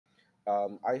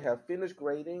I have finished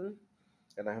grading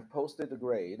and I have posted the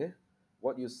grade.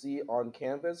 What you see on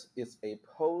Canvas is a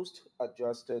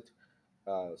post-adjusted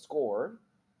score.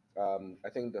 I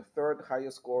think the third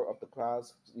highest score of the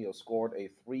class, scored a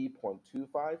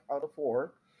 3.25 out of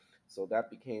 4. So that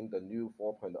became the new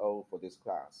 4.0 for this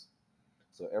class.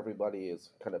 So everybody is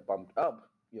kind of bumped up,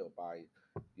 by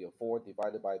 4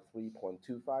 divided by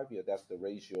 3.25. That's the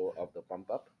ratio of the bump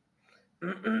up.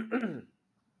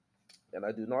 And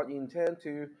I do not intend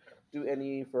to do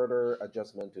any further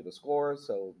adjustment to the score.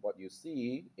 So what you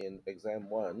see in exam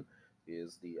 1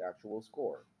 is the actual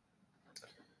score.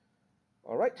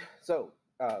 All right, so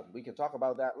we can talk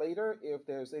about that later if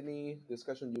there's any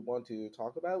discussion you want to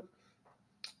talk about.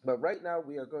 But right now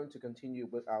we are going to continue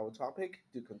with our topic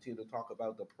to continue to talk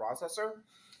about the processor.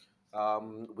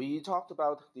 We talked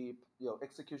about the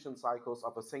execution cycles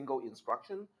of a single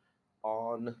instruction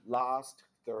on last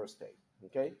Thursday.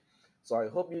 Okay, so I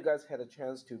hope you guys had a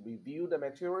chance to review the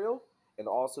material and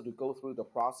also to go through the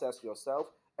process yourself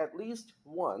at least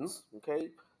once. Okay,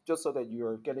 just so that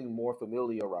you're getting more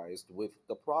familiarized with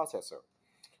the processor.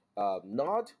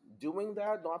 Not doing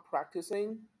that, not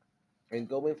practicing, and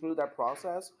going through that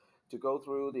process to go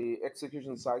through the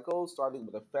execution cycle, starting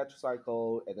with the fetch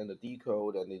cycle and then the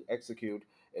decode and then execute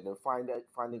and then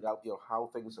finding out how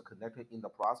things are connected in the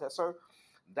processor.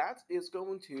 That is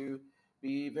going to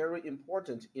be very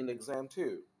important in exam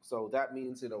 2. So that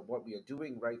means what we are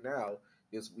doing right now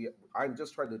is I'm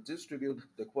just trying to distribute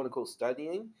the quote unquote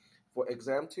studying for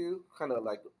exam 2, kind of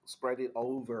like spread it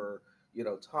over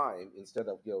time instead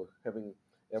of having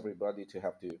everybody to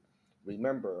have to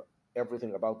remember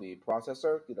everything about the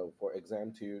processor, for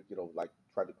exam 2, like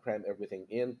try to cram everything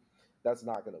in. That's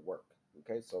not going to work.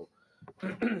 Okay, so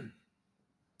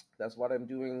that's what I'm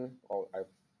doing, or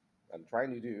I'm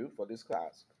trying to do for this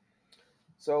class.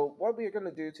 So what we are going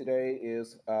to do today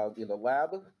is in the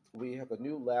lab, we have a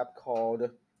new lab called,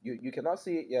 you cannot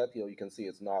see it yet, you can see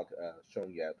it's not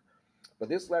shown yet, but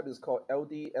this lab is called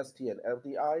LD, ST, and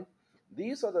LDI.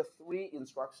 These are the 3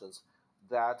 instructions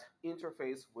that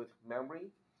interface with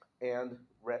memory and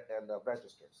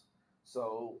registers.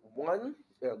 So one,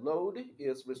 load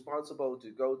is responsible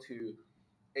to go to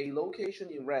a location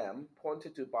in RAM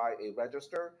pointed to by a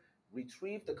register,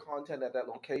 retrieve the content at that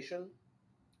location,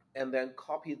 and then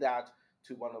copy that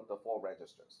to one of the 4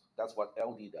 registers. That's what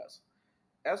LD does.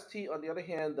 ST, on the other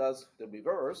hand, does the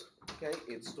reverse. Okay,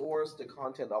 it stores the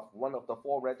content of one of the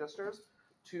 4 registers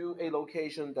to a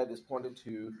location that is pointed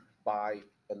to by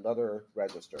another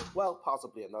register. Well,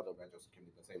 possibly another register, can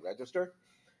be the same register.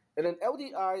 And then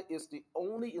LDI is the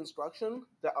only instruction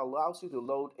that allows you to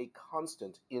load a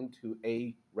constant into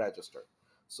a register.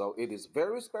 So it is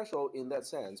very special in that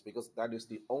sense because that is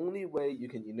the only way you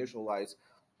can initialize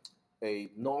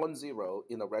a non-zero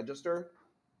in a register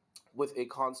with a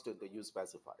constant that you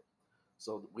specified.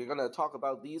 So we're going to talk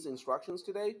about these instructions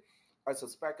today. I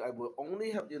suspect I will only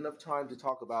have enough time to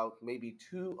talk about maybe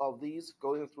 2 of these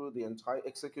going through the entire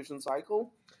execution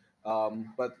cycle.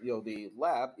 But the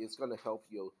lab is going to help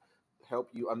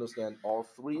you understand all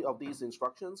 3 of these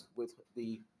instructions with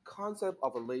the concept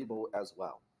of a label as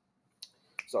well.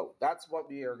 So that's what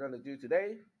we are going to do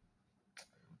today.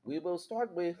 We will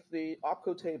start with the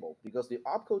opcode table because the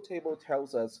opcode table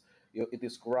tells us, it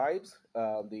describes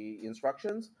the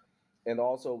instructions, and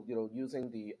also using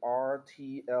the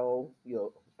RTL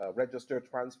register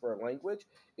transfer language,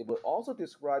 it will also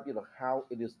describe how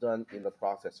it is done in the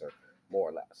processor, more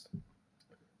or less.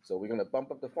 So we're going to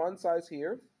bump up the font size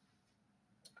here,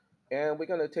 and we're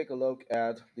going to take a look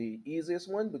at the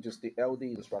easiest one, which is the LD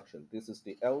instruction. This is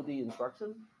the LD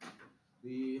instruction.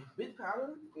 The bit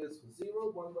pattern is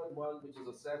 0, 1, 1, 1, which is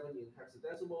a 7 in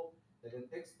hexadecimal, and then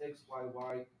X, X, Y,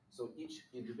 Y. So each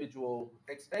individual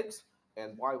XX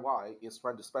and YY is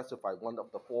trying to specify one of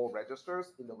the 4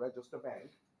 registers in the register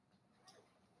bank.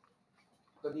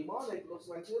 The mnemonic looks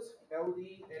like this: LD,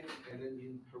 N, and then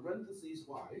in parentheses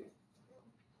Y.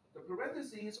 The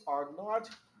parentheses are not,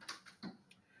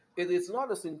 it is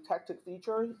not a syntactic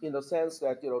feature in the sense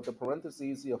that the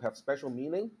parentheses have special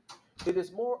meaning. It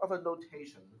is more of a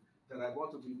notation that I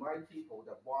want to remind people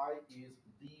that Y is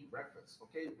the reference.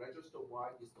 Okay, register Y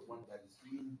is the one that is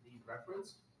being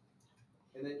dereferenced.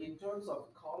 And then in terms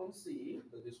of column C,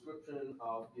 the description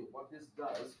of what this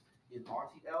does in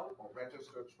RTL, or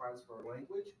register transfer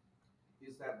language,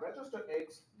 is that register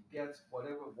X gets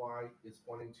whatever Y is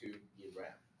pointing to in RAM.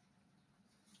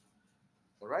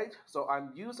 All right, so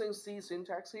I'm using C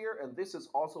syntax here, and this is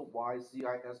also why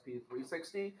CISP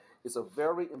 360 is a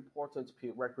very important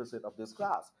prerequisite of this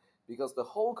class, because the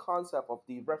whole concept of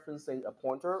dereferencing a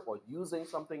pointer or using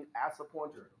something as a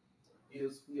pointer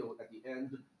is at the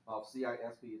end of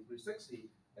CISP 360,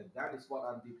 and that is what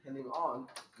I'm depending on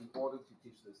in order to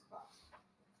teach this class.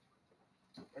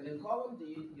 And in column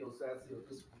D, says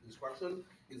this instruction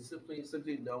is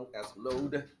simply known as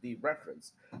load the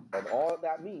reference, and all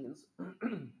that means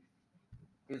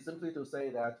is simply to say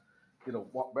that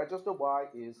what register Y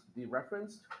is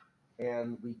dereferenced,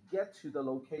 and we get to the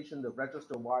location the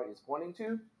register Y is pointing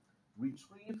to,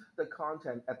 retrieve the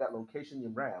content at that location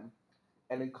in RAM,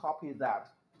 and then copy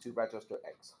that to register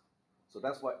X. So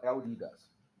that's what LD does.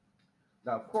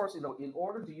 Now, of course, in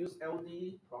order to use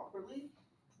LD properly,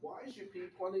 Y should be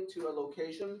pointing to a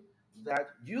location that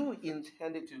you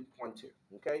intended to point to.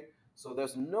 Okay, so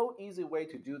there's no easy way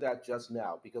to do that just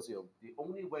now, because the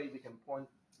only way we can put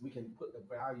a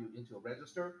value into a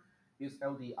register is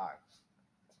LDI.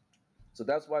 So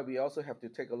that's why we also have to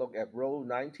take a look at row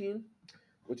 19,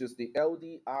 which is the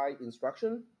LDI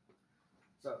instruction.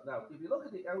 So now, if you look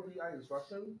at the LDI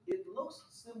instruction, it looks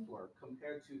simpler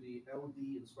compared to the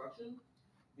LD instruction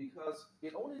because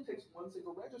it only takes one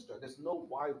single register. There's no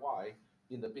YY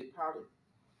in the bit pattern.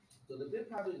 So the bit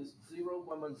pattern is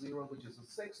 0110, which is a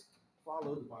 6,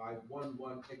 followed by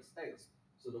 11XX.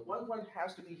 So the 11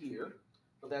 has to be here,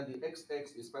 but then the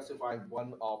XX is specifying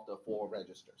one of the 4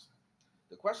 registers.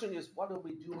 The question is, what are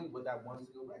we doing with that one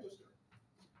single register?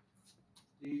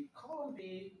 The column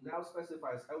B now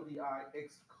specifies LDI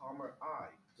X comma I.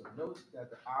 So note that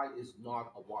the I is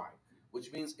not a Y,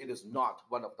 which means it is not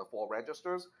one of the 4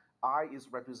 registers. I is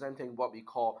representing what we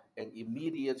call an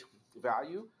immediate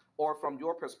value, or from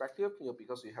your perspective,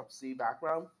 because you have C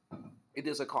background, it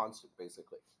is a constant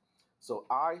basically. So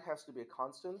I has to be a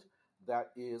constant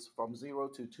that is from 0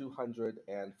 to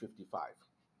 255.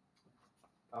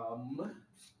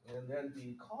 And then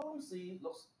the column C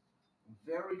looks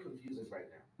very confusing right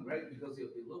now, right? Because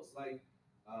it looks like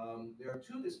there are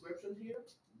 2 descriptions here.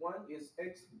 One is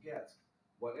X get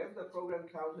whatever the program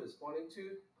counter is pointing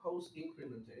to, post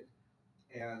incremented,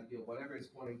 and whatever it's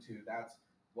pointing to, that's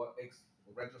what X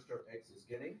register X is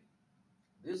getting.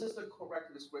 This is the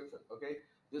correct description, okay?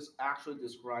 This actually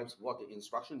describes what the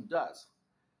instruction does.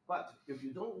 But if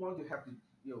you don't want to have to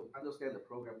understand the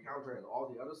program counter and all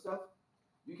the other stuff,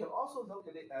 you can also look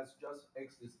at it as just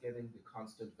X is getting the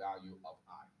constant value of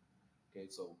I. Okay,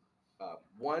 so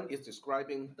one is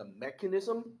describing the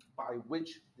mechanism by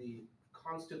which the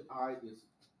constant I is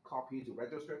copied to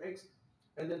register X.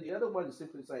 And then the other one is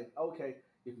simply saying, okay,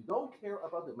 if you don't care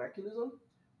about the mechanism,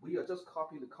 we are just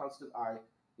copying the constant I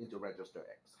into register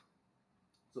X.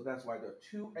 So that's why there are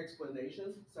 2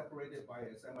 explanations separated by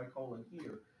a semicolon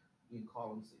here in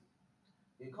column C.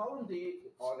 In column D,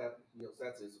 all that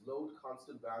says is load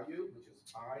constant value, which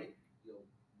is I,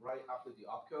 right after the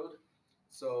opcode.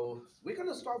 So we're going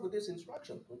to start with this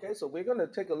instruction. Okay, so we're going to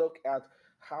take a look at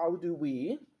how do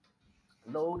we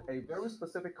load a very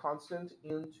specific constant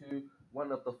into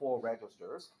one of the 4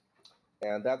 registers,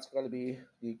 and that's going to be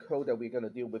the code that we're going to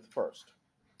deal with first.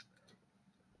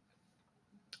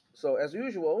 So as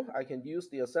usual, I can use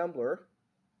the assembler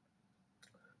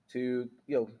to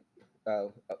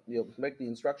make the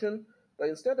instruction. But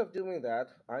instead of doing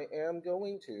that, I am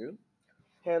going to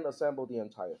hand assemble the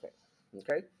entire thing.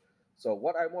 Okay. So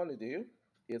what I want to do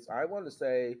is I want to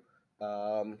say,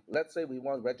 let's say we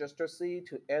want register C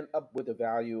to end up with a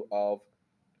value of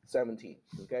 17.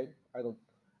 Okay. I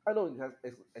don't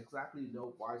exactly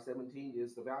know why 17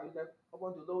 is the value that I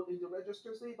want to load into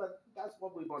register C, but that's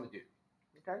what we want to do.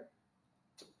 Okay.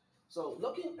 So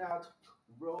looking at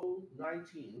row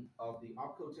 19 of the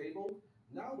opcode table,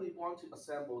 now we want to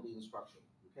assemble the instruction.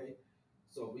 Okay,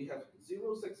 so we have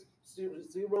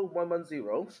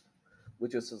 0110,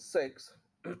 which is a 6.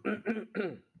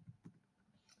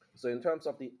 So in terms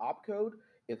of the opcode,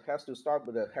 it has to start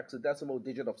with a hexadecimal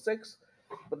digit of 6,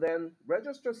 but then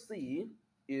register C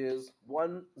is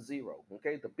 10.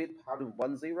 Okay, the bit pattern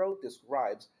 10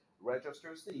 describes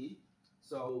register C.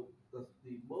 So the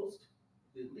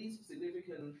least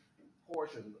significant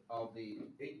portion of the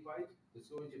 8 byte is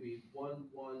going to be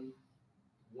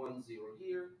 1110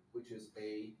 here, which is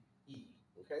a E.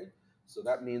 Okay, so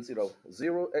that means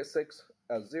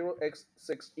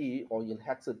 0x6e, or in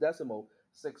hexadecimal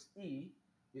 6e,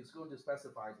 is going to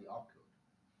specify the opcode.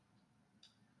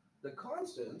 The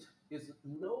constant is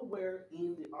nowhere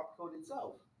in the opcode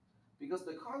itself, because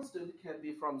the constant can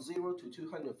be from 0 to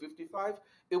 255.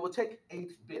 It will take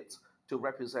 8 bits to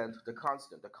represent the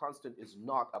constant. The constant is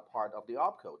not a part of the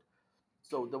opcode.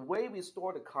 So the way we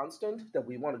store the constant that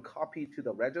we want to copy to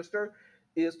the register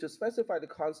is to specify the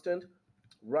constant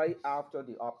right after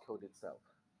the opcode itself.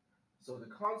 So the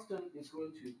constant is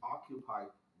going to occupy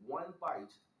 1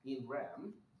 byte in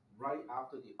RAM right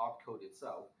after the opcode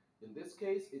itself, In this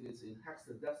case, it is in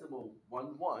hexadecimal 1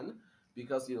 1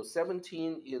 because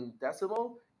 17 in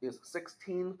decimal is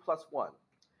 16 plus 1.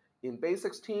 In base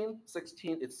 16,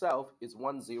 16 itself is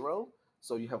 1 0.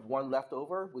 So you have one left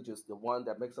over, which is the one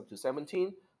that makes up to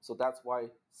 17. So that's why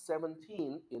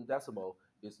 17 in decimal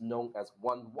is known as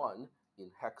 1 1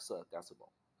 in hexadecimal.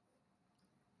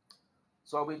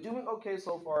 So we're doing okay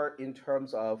so far in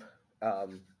terms of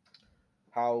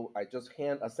how I just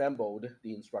hand assembled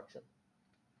the instruction.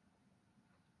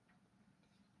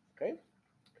 Okay,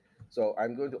 so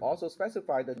I'm going to also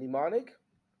specify the mnemonic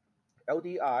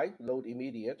LDI, load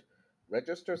immediate,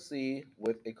 register C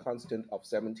with a constant of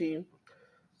 17.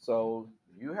 So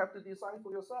you have to decide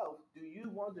for yourself, do you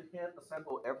want to hand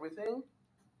assemble everything,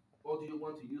 or do you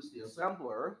want to use the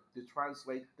assembler to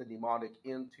translate the mnemonic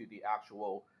into the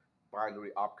actual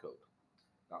binary opcode?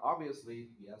 Now, obviously,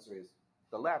 the answer is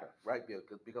the latter, right?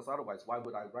 Because otherwise, why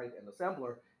would I write an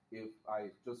assembler if I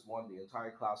just want the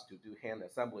entire class to do hand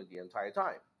assembly the entire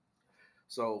time?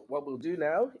 So what we'll do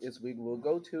now is we will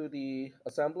go to the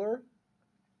assembler,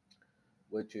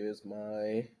 which is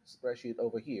my spreadsheet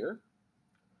over here.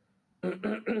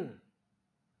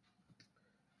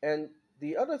 And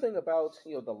the other thing about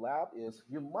the lab is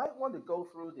you might want to go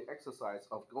through the exercise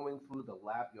of going through the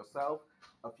lab yourself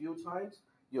a few times,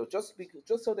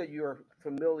 just so that you're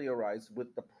familiarized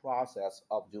with the process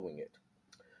of doing it.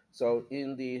 So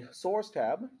in the source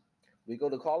tab, we go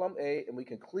to column A and we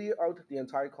can clear out the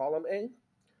entire column A.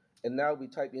 And now we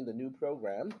type in the new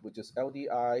program, which is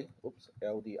LDI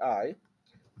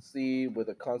C with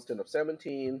a constant of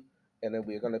 17, and then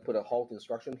we're going to put a halt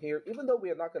instruction here, even though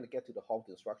we are not going to get to the halt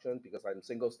instruction because I'm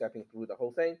single stepping through the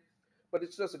whole thing. But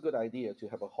it's just a good idea to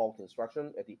have a halt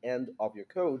instruction at the end of your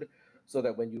code so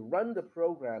that when you run the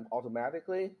program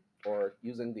automatically or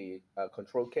using the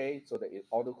control K so that it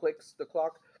auto clicks the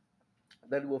clock,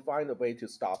 then we'll find a way to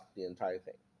stop the entire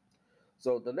thing.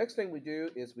 So the next thing we do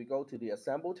is we go to the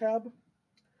assemble tab.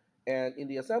 And in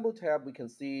the assemble tab, we can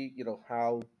see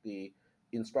how the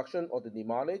instruction or the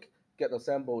mnemonic get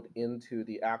assembled into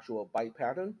the actual byte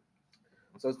pattern.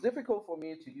 So it's difficult for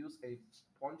me to use a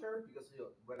pointer because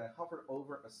when I hover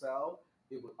over a cell,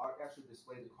 it would actually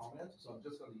display the comment. So I'm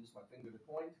just going to use my finger to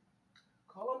point.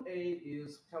 Column A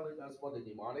is telling us what the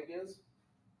mnemonic is.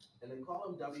 And then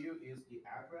column W is the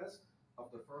address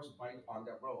of the first byte on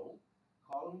that row.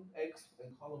 Column X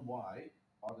and column Y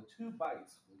are the 2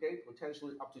 bytes, okay,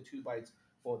 potentially up to 2 bytes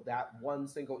for that one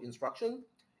single instruction.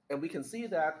 And we can see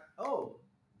that, oh,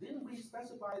 didn't we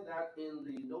specify that in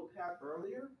the notepad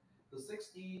earlier? The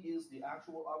 6E is the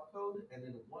actual opcode, and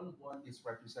then the 1 1 is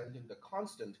representing the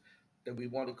constant that we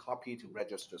want to copy to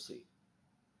register C.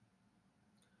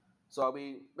 So are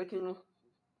we making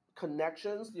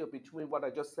connections between what I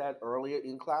just said earlier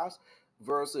in class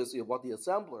versus what the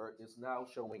assembler is now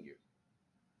showing you?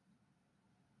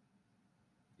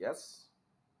 Yes?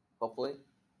 Hopefully.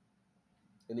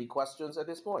 Any questions at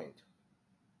this point?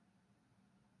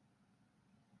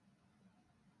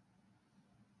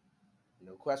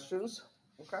 No questions?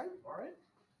 Okay, all right.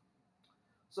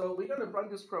 So we're going to run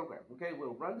this program. Okay,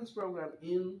 we'll run this program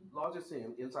in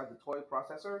Logisim inside the toy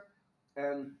processor,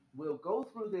 and we'll go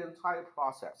through the entire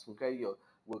process. Okay,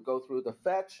 we'll go through the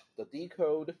fetch, the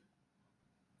decode,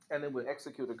 and then we'll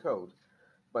execute the code.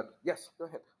 But yes, go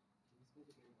ahead.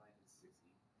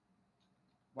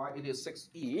 Why it is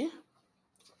 6E?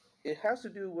 It has to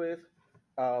do with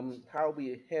how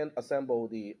we hand assemble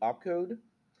the opcode.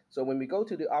 So when we go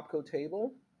to the opcode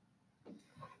table,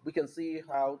 we can see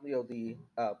how the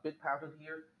bit pattern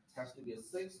here has to be a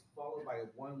 6 followed by a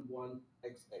 1 1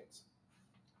 XX.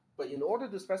 But in order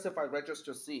to specify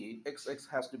register C, XX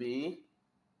has to be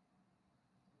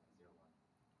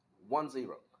 1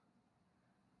 0.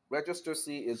 Register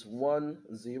C is 1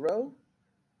 0,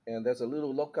 and there's a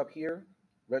little lookup here.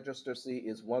 Register C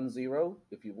is 1 0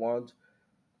 if you want,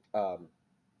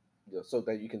 so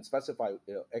that you can specify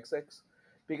XX.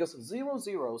 Because 0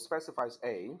 0 specifies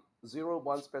A, 0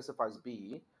 1 specifies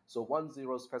B, so 1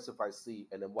 0 specifies C,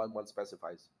 and then 1 1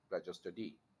 specifies register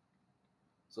D.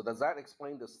 So does that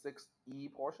explain the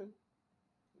 6E portion?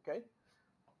 Okay.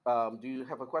 Do you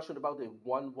have a question about the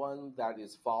 1 1 that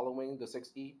is following the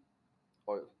 6E?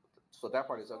 Or so that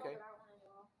part is okay?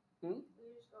 Hmm?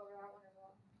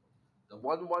 The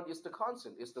 1 1 is the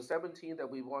constant. It's the 17 that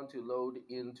we want to load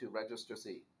into register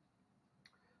C.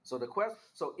 So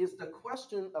is the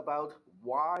question about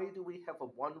why do we have a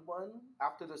 1 1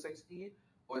 after the 6E,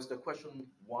 or is the question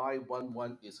why 1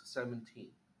 1 is 17?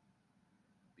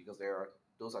 Because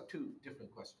those are 2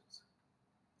 different questions.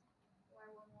 Why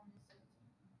 1 1 is 17?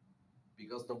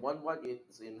 Because the 1 1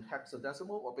 is in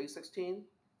hexadecimal or base 16,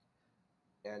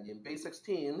 And in base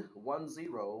 16,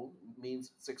 10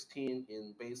 means 16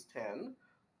 in base 10.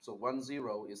 So 10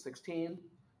 is 16.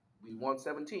 We want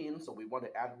 17, so we want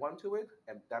to add 1 to it,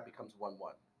 and that becomes 1,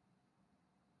 1.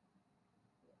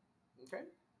 Okay?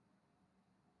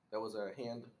 That was a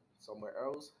hand somewhere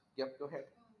else. Yep, go ahead.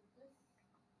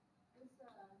 This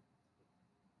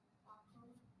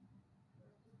opcode or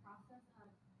this process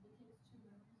it takes two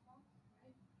memory slots,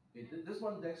 right?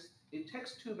 It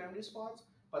takes two memory spots,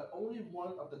 but only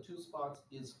one of the two spots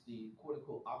is the quote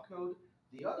unquote opcode.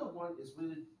 The other one is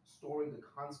really storing the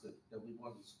constant that we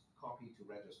want to copy to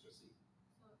register C.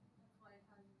 So that's why it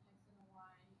has an x and a y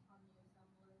on the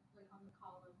assembler, like on the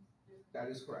columns. There's That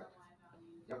an is x and correct. a y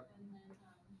values. Yep. And then,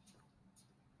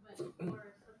 but for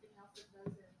something else that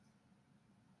doesn't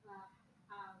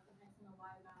have an x and a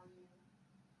y value,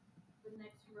 the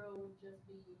next row would just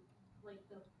be like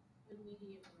the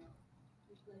immediate row,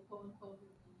 like quote unquote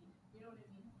immediate. You know what I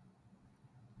mean?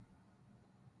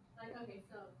 Like, okay,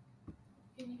 so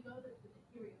can you go to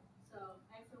here we go. So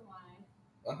x and y,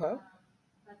 Uh-huh.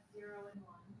 that's 0 and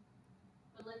 1.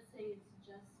 But let's say it's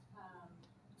just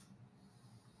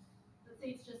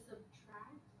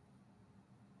subtract.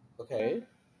 Okay.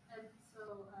 And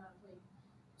so wait.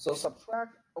 So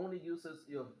subtract only uses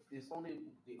is only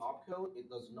the opcode. It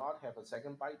does not have a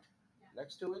second byte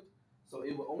next to it. So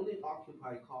it will only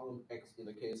occupy column X in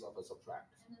the case of a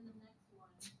subtract. And then the next one,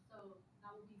 so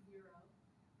that would be 0.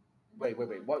 Wait.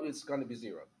 What is going to be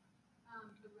 0?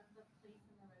 The place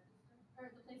in the register, or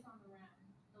the place on the RAM,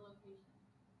 the location.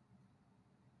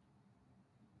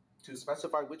 To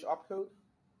specify which opcode?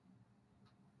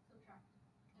 Subtract.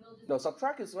 It'll just No,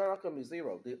 subtract is not going to be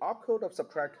 0. The opcode of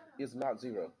subtract is not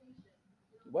 0.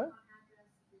 What?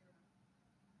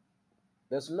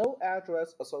 There's no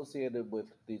address associated with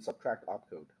the subtract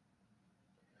opcode.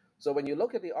 So when you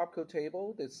look at the opcode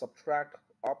table, the subtract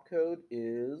opcode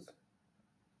is,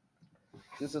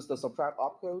 this is the subtract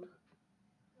opcode.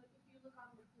 Like if you look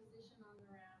on the position on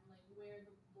the RAM, like where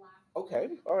the black.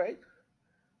 Okay, all right.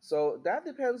 So that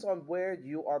depends on where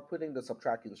you are putting the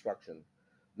subtract instruction.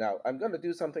 Now, I'm going to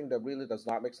do something that really does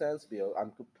not make sense because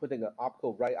I'm putting an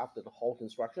opcode right after the halt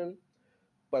instruction.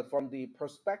 But from the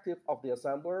perspective of the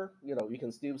assembler, you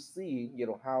can still see,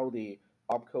 how the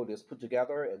opcode is put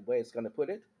together and where it's going to put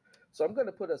it. So I'm going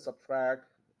to put a subtract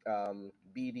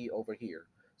BD over here.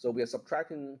 So we are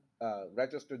subtracting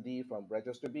register D from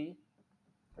register B.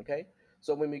 Okay.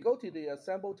 So when we go to the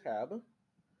assemble tab,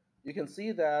 you can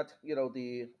see that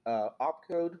the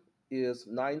opcode is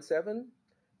 97,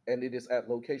 and it is at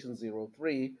location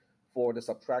 03 for the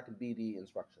subtract BD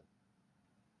instruction.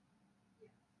 Yeah.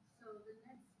 So the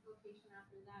next location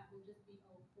after that will just be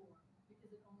 04 because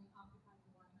it only occupies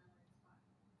one memory spot.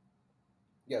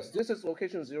 Yes, this is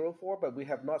location 04, but we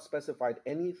have not specified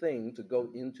anything to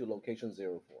go into location 04.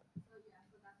 So yeah,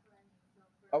 so that's what I mean. So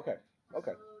for, Okay. for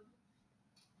Okay. load,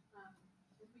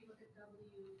 if we look at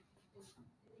W, it's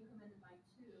incremented by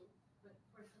 2, but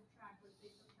for subtract, let's say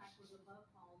subtract was above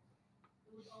halt,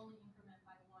 it would only increment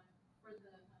by 1 for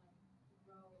the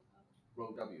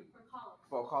Row W. For column.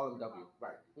 For column W,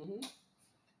 right.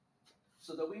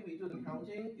 So the way we do the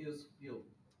counting is,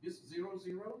 this 00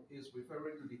 is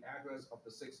referring to the address of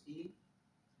the 6E.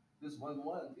 This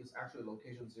 11 is actually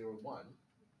location 01.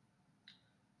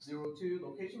 02,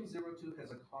 location 02 has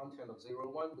a content of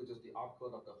 01, which is the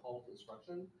opcode of the halt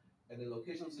instruction. And then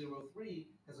location 03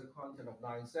 has a content of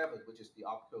 97, which is the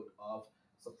opcode of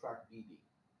subtract BD.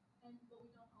 But we don't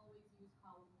always use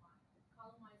column Y.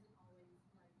 Column Y isn't always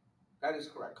like. That is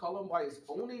correct. Column Y is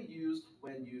only used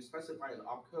when you specify an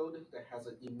opcode that has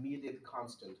an immediate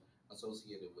constant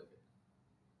associated with it.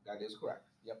 That is correct.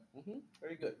 Yep.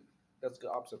 Very good. That's good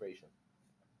observation.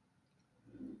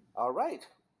 All right.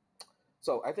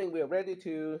 So I think we are ready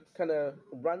to kind of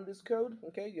run this code,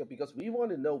 okay? Yeah, because we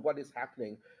want to know what is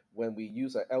happening when we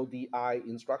use a LDI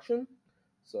instruction.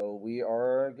 So we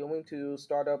are going to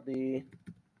start up the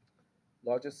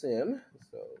Logisim.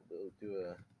 So we'll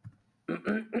do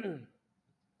a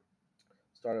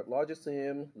start up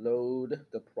Logisim, load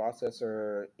the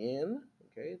processor in.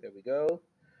 Okay, there we go.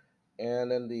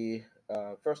 And then the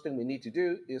first thing we need to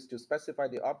do is to specify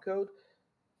the opcode.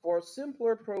 For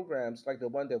simpler programs like the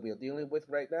one that we are dealing with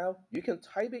right now, you can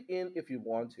type it in if you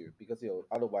want to, because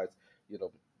otherwise,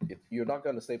 if you're not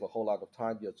going to save a whole lot of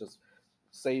time, you're just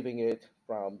saving it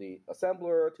from the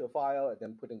assembler to a file and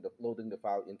then loading the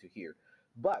file into here.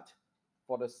 But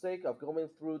for the sake of going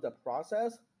through the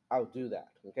process, I'll do that.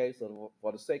 Okay, so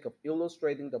for the sake of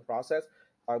illustrating the process,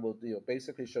 I will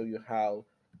basically show you how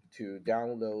to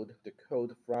download the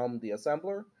code from the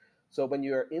assembler. So when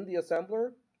you're in the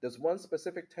assembler, there's one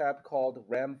specific tab called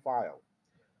RAM file.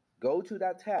 go to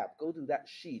that tab, go to that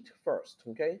sheet first,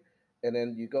 okay? And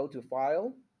then you go to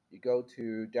File, you go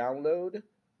to Download,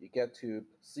 you get to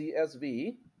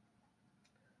CSV,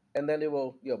 and then it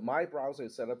will, my browser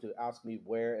is set up to ask me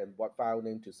where and what file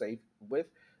name to save with.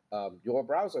 Your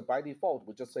browser by default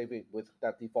will just save it with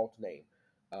that default name,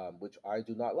 which I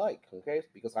do not like, okay?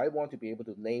 Because I want to be able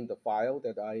to name the file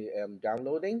that I am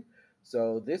downloading.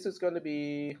 So this is going to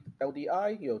be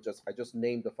LDI, I just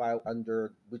named the file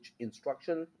under which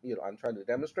instruction, I'm trying to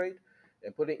demonstrate,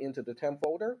 and put it into the temp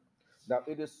folder. Now,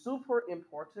 it is super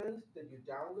important that you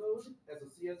download as a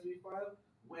CSV file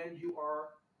when you are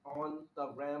on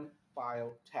the RAM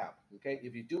file tab. Okay,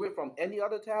 if you do it from any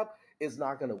other tab, it's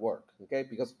not going to work. Okay,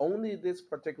 because only this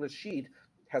particular sheet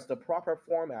has the proper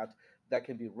format that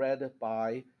can be read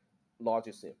by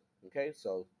Logisim. Okay,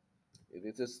 so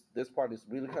this part is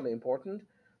really kind of important.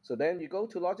 So then you go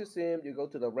to Logisim, you go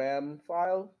to the RAM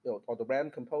file, or the RAM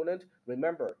component.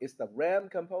 Remember, it's the RAM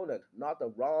component, not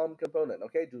the ROM component.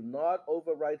 Okay, do not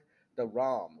overwrite the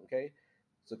ROM. Okay,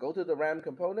 so go to the RAM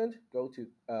component, go to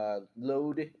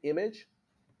load image,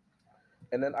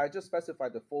 and then I just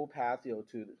specified the full path,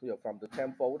 from the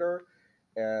temp folder,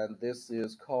 and this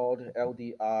is called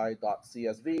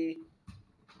ldi.csv,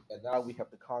 and now we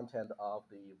have the content of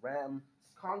the RAM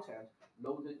content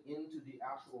loaded into the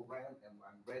actual RAM, and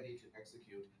I'm ready to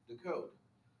execute the code.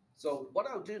 So what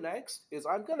I'll do next is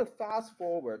I'm going to fast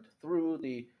forward through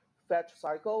the fetch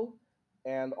cycle,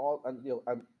 and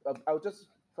I'll just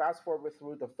fast forward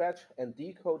through the fetch and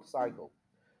decode cycle.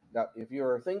 Now, if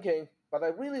you're thinking, but I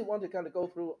really want to kind of go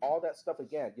through all that stuff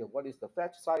again, what is the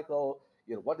fetch cycle,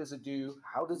 what does it do,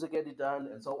 how does it get it done,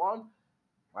 and so on,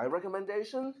 my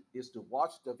recommendation is to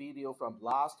watch the video from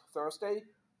last Thursday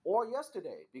or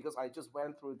yesterday, because I just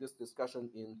went through this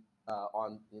discussion in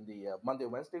the Monday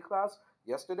Wednesday class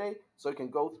yesterday. So you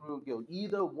can go through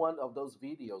either one of those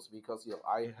videos, because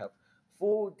I have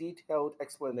full detailed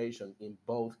explanation in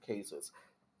both cases.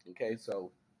 Okay,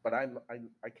 so but I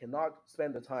cannot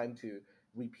spend the time to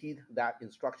repeat that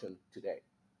instruction today.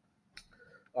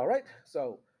 All right,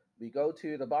 so we go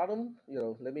to the bottom.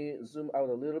 Let me zoom out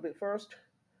a little bit first.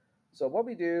 So what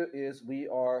we do is we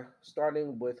are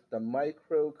starting with the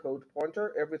microcode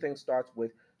pointer. Everything starts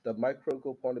with the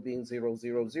microcode pointer being 000.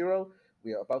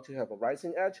 We are about to have a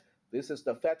rising edge. This is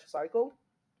the fetch cycle.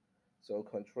 So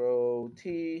Control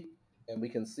T, and we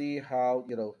can see how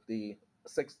the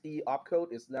 6E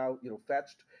opcode is now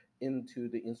fetched into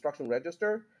the instruction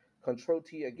register. Control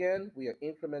T again, we are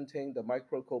incrementing the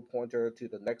microcode pointer to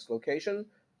the next location.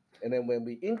 And then when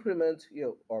we increment,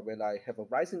 or when I have a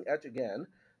rising edge again,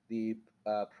 the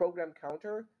program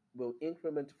counter will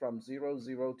increment from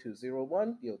 00 to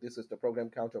 01. This is the program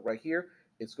counter right here.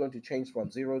 It's going to change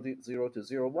from 0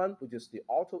 to 01, which is the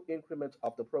auto increment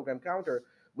of the program counter,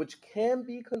 which can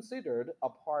be considered a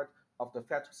part of the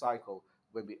fetch cycle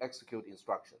when we execute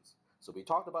instructions. So we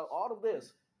talked about all of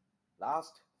this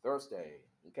last Thursday.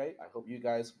 Okay, I hope you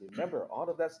guys remember all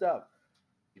of that stuff.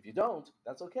 If you don't,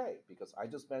 that's okay, because I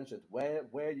just mentioned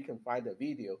where you can find a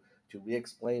video to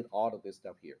re-explain all of this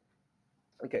stuff here.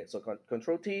 Okay, so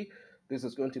Control T, this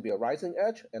is going to be a rising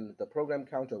edge, and the program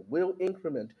counter will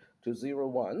increment to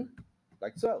 01,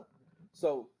 like so.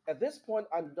 So at this point,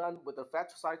 I'm done with the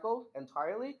fetch cycle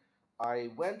entirely. I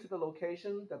went to the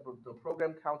location that the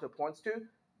program counter points to,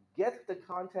 get the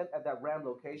content at that RAM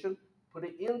location, put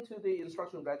it into the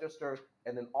instruction register,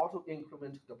 and then auto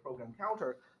increment the program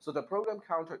counter. So the program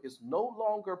counter is no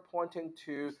longer pointing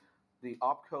to the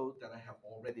opcode that I have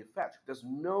already fetched. There's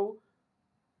no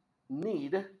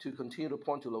need to continue to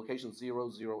point to location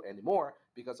 00 anymore,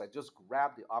 because I just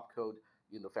grabbed the opcode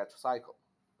in the fetch cycle.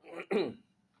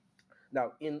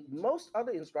 Now, in most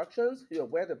other instructions,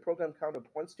 where the program counter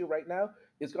points to right now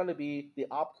is going to be the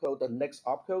opcode, the next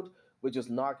opcode, which is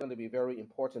not going to be very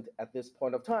important at this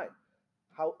point of time.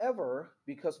 However,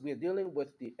 because we are dealing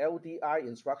with the LDI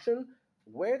instruction,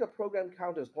 where the program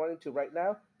counter is pointing to right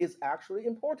now is actually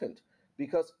important,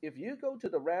 because if you go to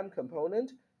the RAM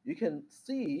component, you can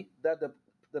see that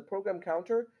the program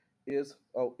counter is,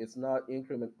 it's not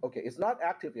increment. Okay, it's not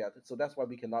active yet, so that's why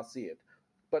we cannot see it.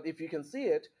 But if you can see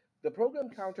it, the program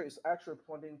counter is actually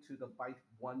pointing to the byte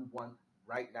 11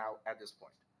 right now at this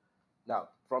point. Now,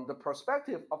 from the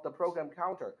perspective of the program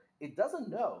counter, it doesn't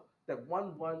know that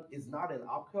 11 is not an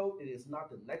opcode, it is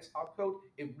not the next opcode,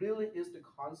 it really is the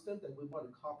constant that we want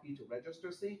to copy to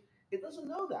register C. It doesn't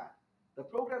know that. The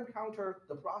program counter,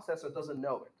 the processor doesn't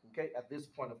know it, okay, at this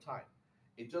point of time.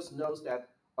 It just knows that,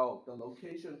 the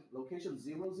location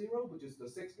 00, which is the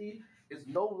 6E, is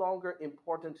no longer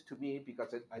important to me,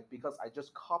 because I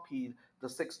just copied the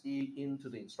 6E into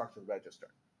the instruction register.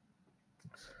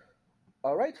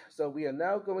 All right, so we are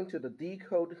now going to the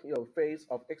decode phase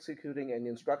of executing an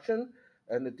instruction.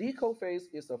 And the decode phase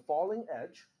is the falling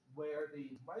edge where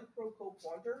the microcode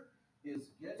pointer is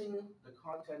getting the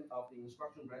content of the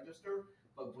instruction register,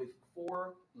 but with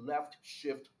four left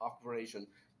shift operation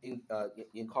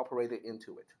incorporated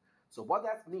into it. So what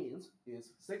that means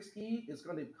is 6E is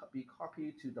going to be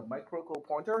copied to the microcode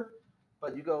pointer,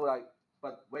 but you go like,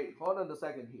 but wait, hold on a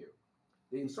second here.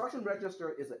 The instruction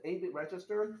register is an 8-bit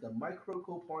register. The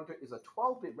microcode pointer is a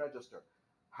 12-bit register.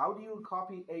 How do you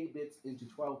copy 8 bits into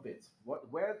 12 bits?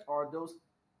 Where are those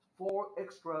 4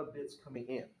 extra bits coming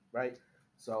in, right?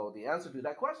 So the answer to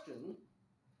that question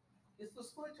is the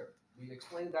splitter. We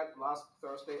explained that last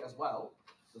Thursday as well.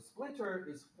 The splitter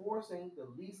is forcing the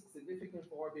least significant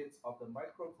 4 bits of the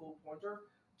microcode pointer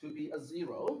to be a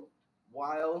 0,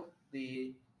 while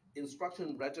the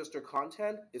instruction register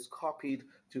content is copied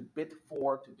to bit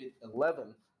 4 to bit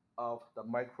 11 of the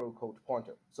microcode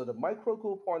pointer. So the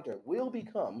microcode pointer will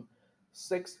become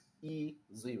 6E0.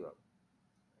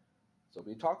 So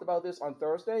we talked about this on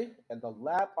Thursday, and the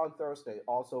lab on Thursday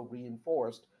also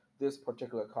reinforced this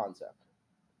particular concept.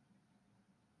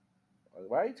 All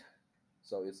right?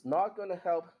 So it's not going to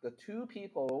help the 2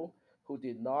 people who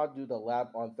did not do the lab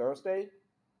on Thursday,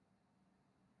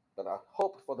 but I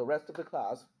hope for the rest of the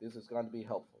class, this is going to be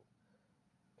helpful.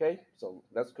 Okay, so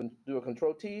let's do a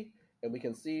control T, and we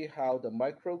can see how the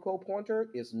microcode pointer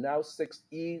is now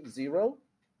 6E0.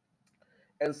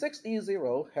 And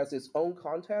 6E0 has its own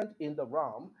content in the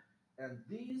ROM, and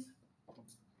these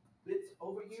bits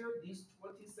over here, these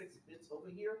 26 bits over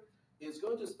here, is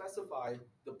going to specify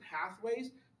the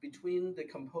pathways between the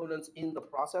components in the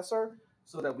processor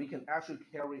so that we can actually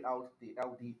carry out the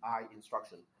LDI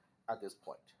instruction at this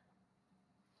point.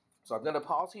 So I'm going to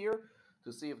pause here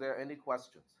to see if there are any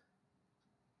questions.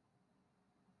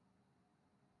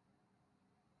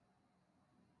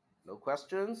 No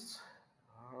questions?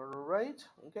 All right,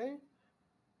 okay.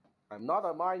 I'm not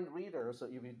a mind reader, so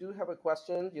if you do have a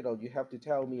question, you have to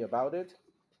tell me about it.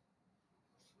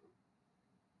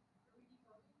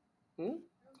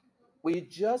 We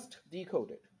just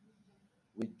decoded.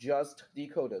 We just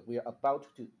decoded. We are about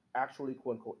to actually,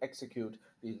 quote unquote, execute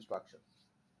the instruction.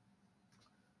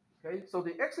 Okay, so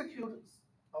the execution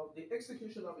of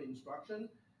the instruction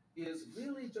is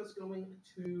really just going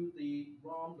to the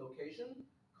ROM location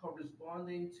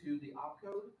corresponding to the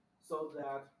opcode, so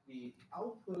that the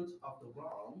output of the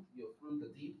ROM through the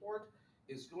D port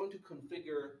is going to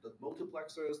configure the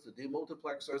multiplexers, the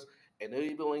demultiplexers,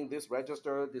 enabling this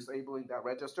register, disabling that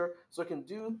register, so it can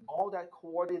do all that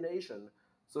coordination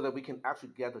so that we can actually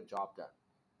get the job done.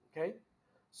 Okay?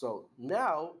 So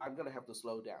now I'm going to have to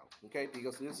slow down, okay,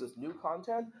 because this is new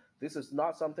content. This is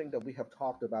not something that we have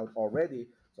talked about already.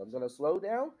 So I'm going to slow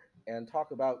down and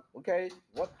talk about, okay,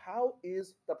 how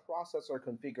is the processor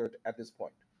configured at this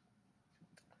point?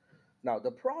 Now,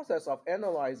 the process of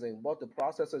analyzing what the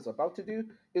processor is about to do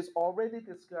is already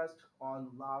discussed on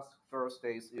last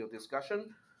Thursday's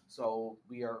discussion. So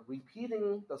we are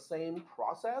repeating the same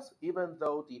process, even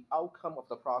though the outcome of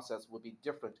the process will be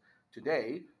different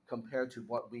today compared to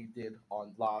what we did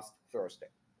on last Thursday.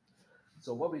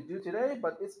 So what we do today,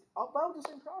 but it's about the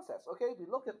same process, okay? We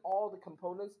look at all the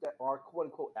components that are quote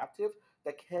unquote active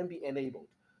that can be enabled.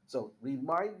 So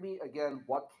remind me again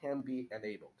what can be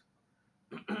enabled.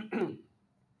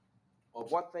 Or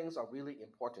what things are really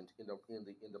important in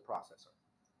the processor.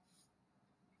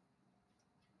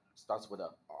 Starts with a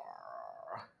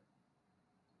R.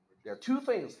 There are 2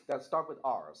 things that start with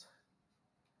R's.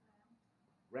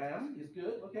 RAM is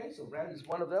good, okay, so RAM is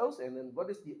one of those. And then what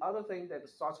is the other thing that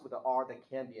starts with an R that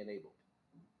can be enabled?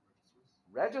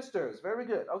 Registers, very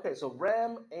good. Okay, so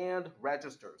RAM and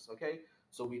registers, okay?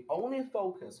 So we only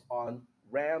focus on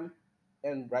RAM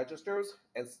and registers,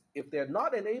 and if they're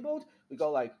not enabled, we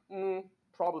go like,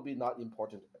 probably not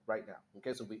important right now,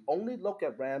 okay? So we only look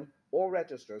at RAM or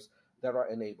registers that are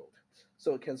enabled.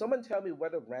 So can someone tell me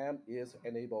whether RAM is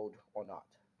enabled or not?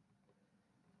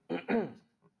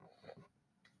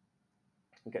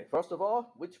 Okay, first of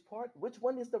all, which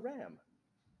one is the RAM?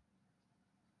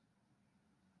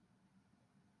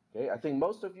 Okay, I think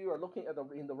most of you are looking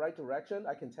in the right direction,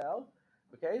 I can tell.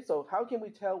 Okay, so how can we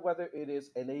tell whether it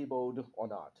is enabled or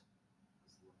not?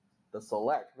 The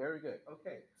select, very good.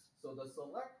 Okay, so the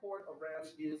select port of RAM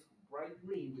is bright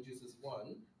green, which is this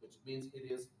one, which means it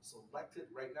is selected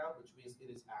right now, which means it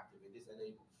is active, it is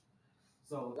enabled.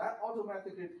 So that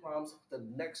automatically prompts the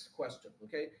next question,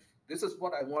 okay? This is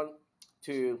what I want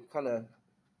to kind of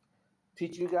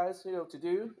teach you guys to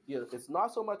do. It's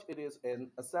not so much it is an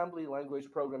assembly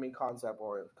language programming concept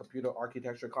or a computer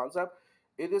architecture concept.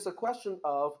 It is a question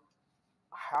of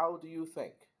how do you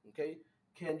think? Okay,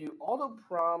 can you auto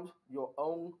prompt your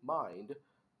own mind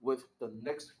with the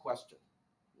next question?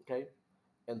 Okay,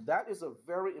 and that is a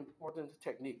very important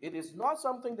technique. It is not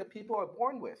something that people are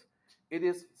born with. It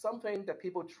is something that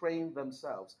people train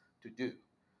themselves to do.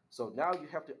 So now you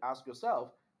have to ask yourself,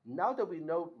 now that we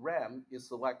know RAM is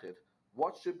selected,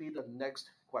 what should be the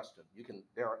next question?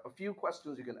 There are a few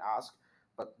questions you can ask,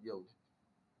 but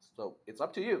so it's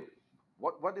up to you.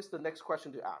 What is the next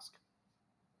question to ask?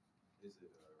 Is it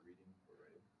reading or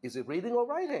writing? Is it reading or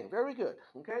writing? Very good.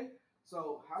 Okay.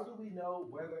 So how do we know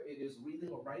whether it is reading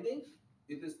or writing?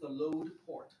 It is the load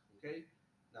port. Okay.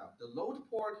 Now the load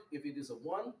port, if it is a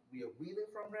one, we are reading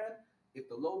from RAM. If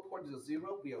the load port is a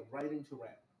zero, we are writing to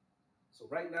RAM. So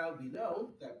right now we know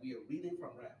that we are reading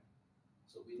from RAM.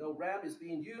 So we know RAM is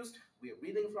being used. We are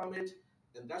reading from it,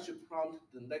 and that should prompt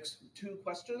the next two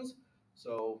questions.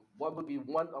 So what would be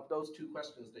one of those two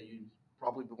questions that you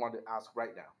probably want to ask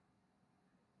right now?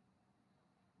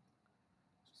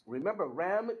 Remember,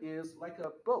 RAM is like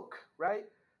a book, right?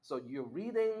 So you're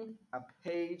reading a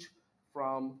page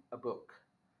from a book.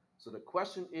 So the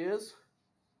question is,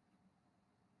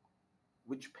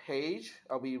 which page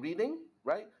are we reading,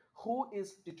 right? Who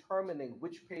is determining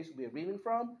which page we're reading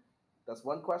from? That's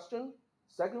one question.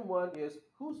 Second one is,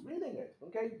 who's reading it?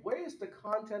 Okay, where is the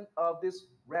content of this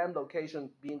RAM location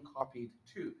being copied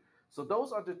to? So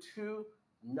those are the two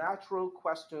natural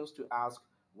questions to ask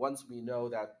once we know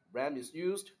that RAM is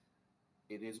used.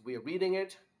 It is we are reading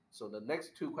it. So the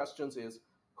next two questions is,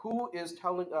 who is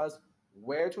telling us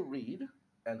where to read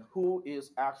and who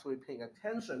is actually paying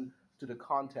attention to the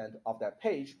content of that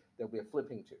page that we're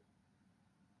flipping to.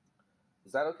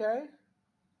 Is that okay?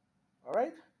 All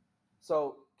right.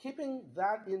 So keeping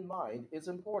that in mind is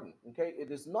important. Okay, it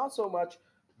is not so much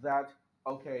that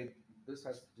okay, this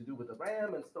has to do with the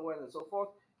RAM and so on and so forth.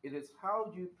 It is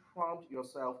how you prompt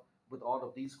yourself with all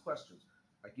of these questions.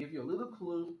 I give you a little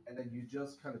clue, and then you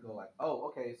just kind of go like, oh,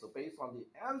 okay. So based on the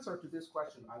answer to this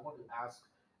question, I want to ask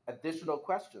additional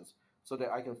questions so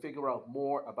that I can figure out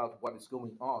more about what is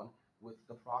going on with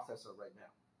the processor right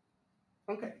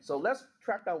now. Okay, so let's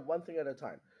track down one thing at a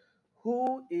time.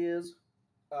 Who is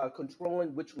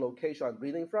controlling which location I'm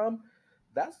reading from?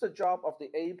 That's the job of the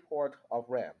A port of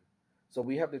RAM. So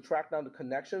we have to track down the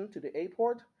connection to the A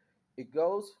port. It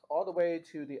goes all the way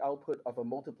to the output of a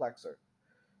multiplexer.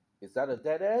 Is that a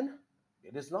dead end?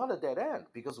 It is not a dead end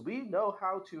because we know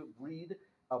how to read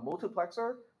a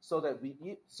multiplexer so that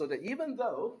even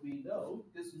though we know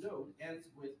this node ends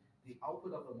with the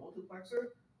output of a multiplexer,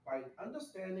 by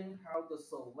understanding how the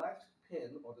select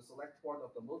pin or the select port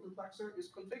of the multiplexer is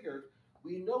configured,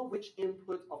 we know which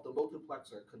input of the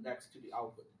multiplexer connects to the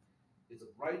output. It's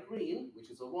a bright green, which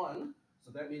is a 1.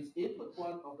 So that means input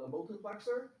 1 of the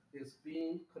multiplexer is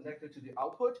being connected to the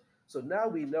output. So now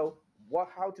we know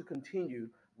how to continue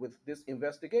with this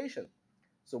investigation.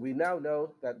 So we now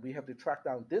know that we have to track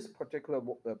down this particular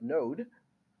node,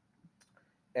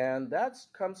 and that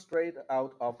comes straight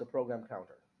out of the program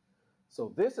counter.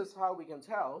 So this is how we can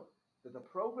tell that the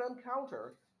program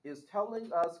counter is telling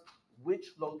us which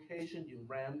location in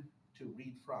RAM to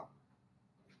read from.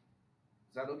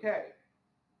 Is that okay?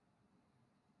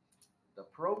 The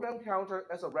program counter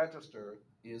as a register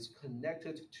is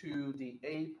connected to the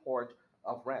A port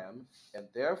of RAM and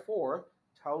therefore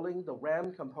telling the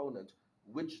RAM component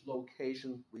which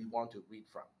location we want to read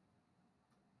from.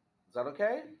 Is that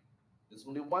okay? There's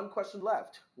only one question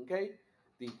left, okay?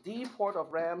 The D port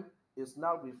of RAM is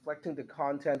now reflecting the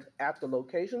content at the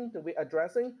location that we're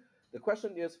addressing. The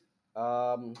question is,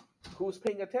 who's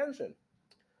paying attention?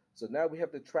 So now we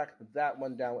have to track that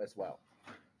one down as well.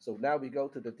 So now we go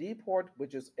to the D port,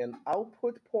 which is an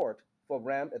output port for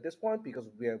RAM at this point because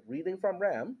we are reading from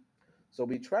RAM. So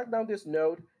we track down this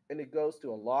node and it goes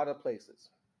to a lot of places.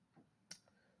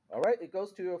 All right, it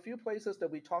goes to a few places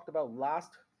that we talked about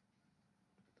last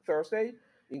Thursday,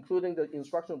 including the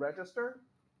instruction register.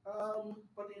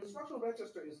 But the instruction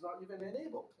register is not even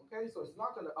enabled, okay? So it's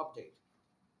not going to update.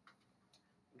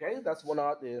 Okay,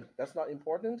 that's not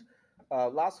important.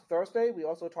 Last Thursday, we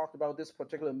also talked about this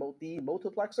particular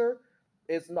demultiplexer.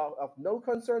 It's not of no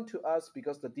concern to us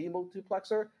because the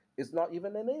demultiplexer is not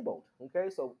even enabled. Okay,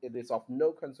 so it is of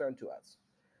no concern to us.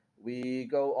 We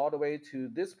go all the way to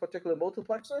this particular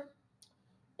multiplexer,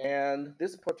 and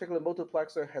this particular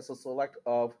multiplexer has a select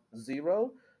of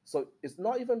 0. So it's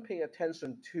not even paying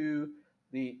attention to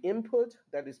the input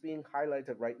that is being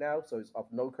highlighted right now, so it's of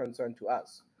no concern to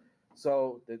us.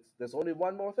 So there's only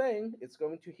one more thing it's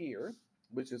going to hear,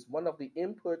 which is one of the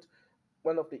inputs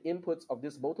of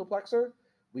this multiplexer.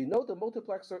 We know the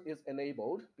multiplexer is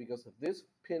enabled because this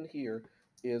pin here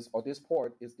is, or this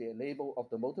port is the enable of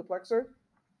the multiplexer.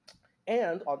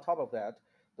 And on top of that,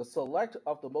 the select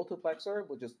of the multiplexer,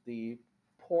 which is the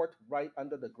port right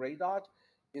under the gray dot,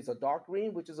 is a dark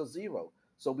green, which is a 0.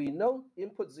 So we know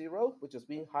input 0, which is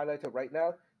being highlighted right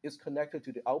now, is connected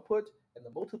to the output, and the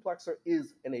multiplexer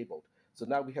is enabled. So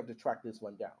now we have to track this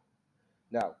one down.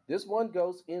 Now, this one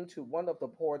goes into one of the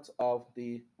ports of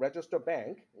the register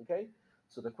bank, okay?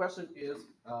 So the question is,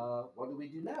 what do we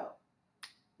do now?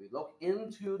 We look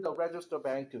into the register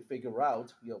bank to figure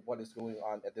out what is going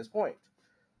on at this point.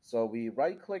 So we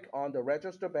right click on the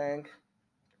register bank,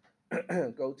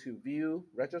 go to view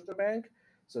register bank.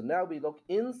 So now we look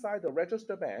inside the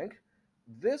register bank.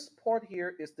 This port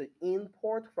here is the in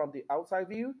port from the outside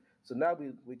view. So now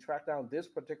we track down this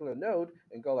particular node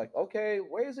and go like, okay,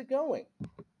 where is it going?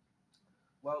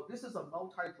 Well, this is a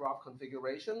multi-drop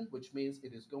configuration, which means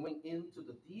it is going into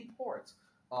the D ports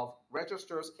of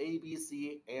registers A, B,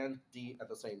 C, and D at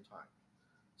the same time.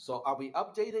 So are we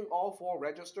updating all 4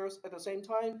 registers at the same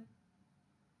time?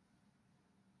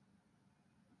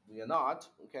 We are not,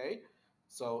 okay?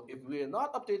 So if we are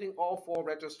not updating all 4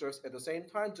 registers at the same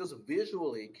time, just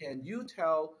visually, can you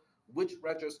tell which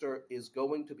register is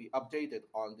going to be updated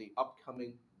on the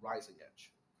upcoming rising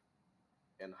edge?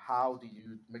 And how do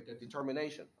you make that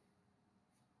determination?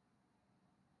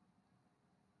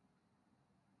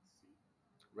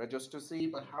 Register C,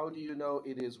 but how do you know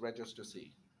it is register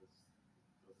C?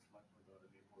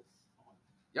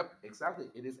 Yep, exactly.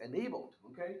 It is enabled,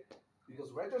 okay?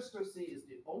 Because register C is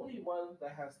the only one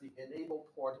that has the enable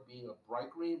port being a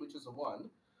bright green, which is a 1.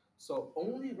 So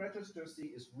only register C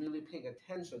is really paying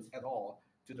attention at all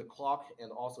to the clock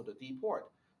and also the D port.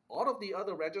 All of the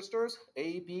other registers,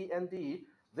 A, B, and D,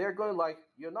 they're going like,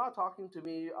 you're not talking to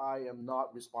me, I am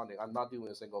not responding, I'm not doing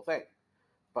a single thing.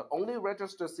 But only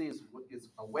register C is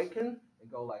awakened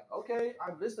and go like, okay,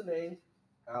 I'm listening.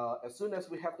 As soon as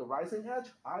we have the rising edge,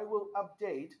 I will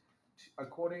update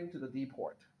according to the D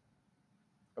port.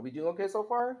 Are we doing okay so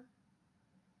far?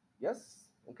 Yes?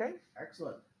 Okay,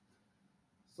 excellent.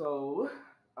 So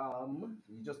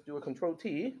you just do a control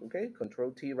T, okay,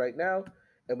 control T right now,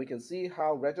 and we can see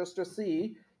how register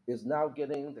C is now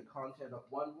getting the content of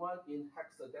 11 in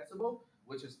hexadecimal,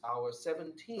 which is our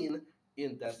 17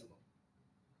 in decimal.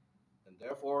 And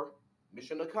therefore,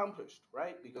 mission accomplished,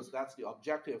 right? Because that's the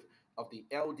objective of the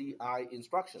LDI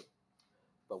instruction.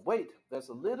 But wait, there's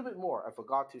a little bit more. I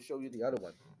forgot to show you the other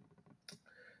one.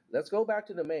 Let's go back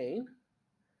to the main,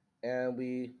 and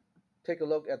we take a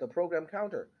look at the program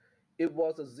counter. It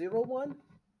was a 0, 1.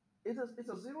 It's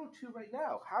a 0, 2 right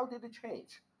now. How did it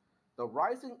change? The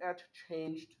rising edge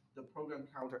changed the program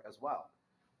counter as well.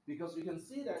 Because you can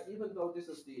see that even though this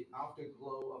is the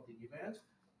afterglow of the event,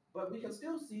 but we can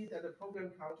still see that the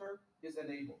program counter is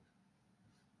enabled,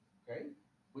 okay?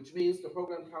 Which means the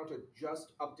program counter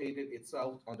just updated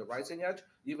itself on the rising edge,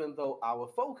 even though our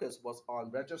focus was on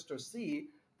register C,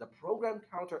 the program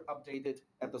counter updated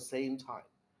at the same time.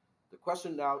 The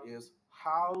question now is,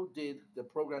 how did the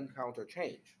program counter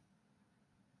change?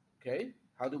 Okay,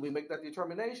 how do we make that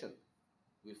determination?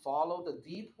 We follow the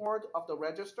D port of the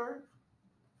register.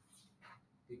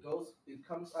 It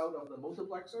comes out of the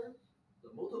multiplexer. The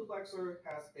multiplexer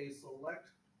has a select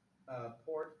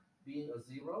port being a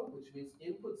 0, which means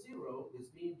input 0 is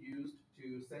being used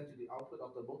to send to the output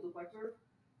of the multiplexer.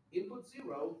 Input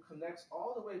 0 connects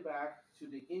all the way back to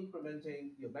the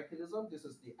incrementing mechanism. This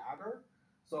is the adder.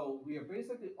 So we are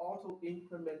basically auto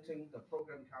incrementing the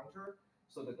program counter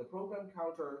so that the program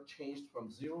counter changed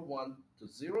from 0, 1 to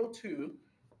 0, 2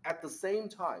 at the same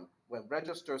time when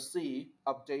register C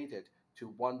updated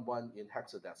to 11 in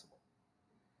hexadecimal.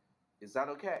 Is that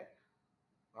okay?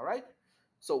 All right?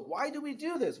 So why do we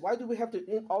do this? Why do we have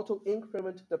to auto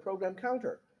increment the program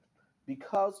counter?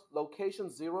 Because location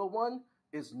 0, 1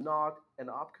 is not an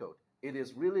opcode. It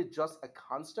is really just a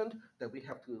constant that we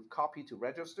have to copy to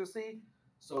register C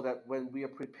so that when we are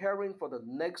preparing for the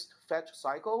next fetch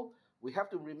cycle, we have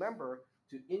to remember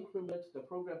to increment the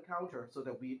program counter so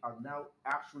that we are now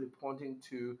actually pointing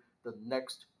to the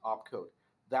next opcode.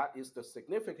 That is the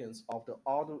significance of the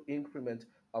auto increment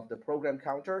of the program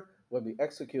counter when we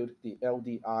execute the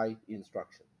LDI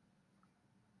instruction.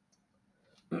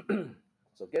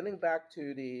 So getting back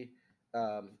to the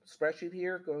spreadsheet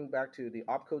here, going back to the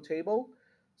opcode table.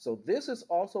 So this is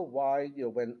also why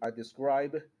when I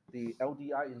describe the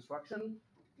LDI instruction,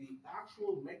 the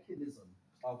actual mechanism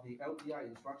of the LDI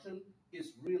instruction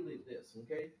is really this,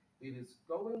 okay? It is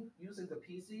going using the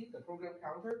PC, the program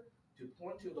counter, to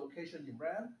point to a location in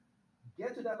RAM,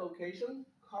 get to that location,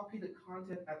 copy the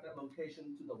content at that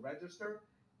location to the register,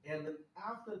 and then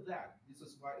after that, this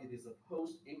is why it is a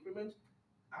post increment,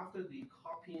 after the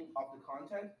copying of the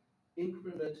content,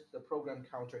 increment the program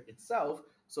counter itself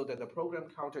so that the program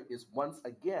counter is once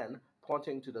again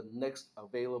pointing to the next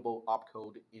available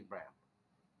opcode in RAM.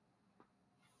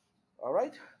 All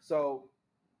right, so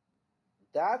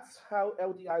that's how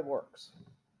LDI works.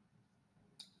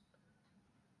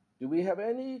 Do we have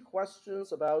any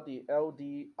questions about the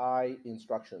LDI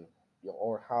instruction,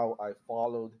 or how I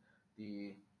followed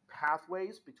the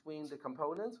pathways between the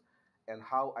components and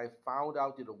how I found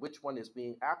out which one is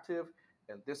being active?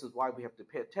 And this is why we have to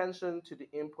pay attention to the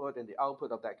input and the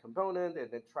output of that component and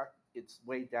then track its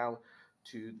way down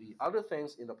to the other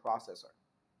things in the processor.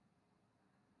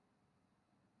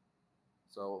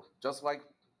 So just like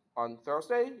on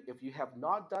Thursday, if you have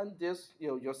not done this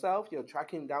yourself,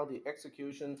 tracking down the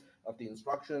execution of the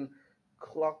instruction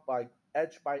clock by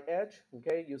edge,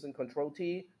 okay, using Control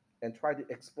T, and try to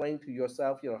explain to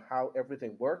yourself, how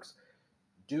everything works.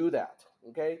 Do that,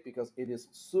 okay, because it is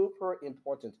super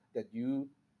important that you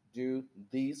do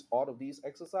all of these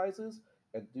exercises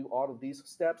and do all of these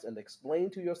steps and explain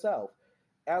to yourself.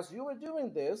 As you are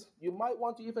doing this, you might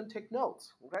want to even take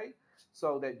notes, okay?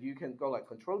 So that you can go like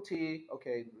Control T,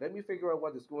 okay, let me figure out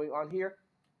what is going on here,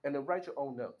 and then write your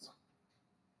own notes.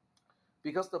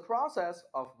 Because the process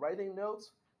of writing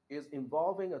notes is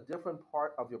involving a different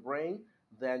part of your brain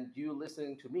than you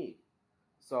listening to me.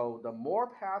 So the more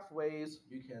pathways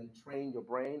you can train your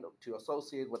brain to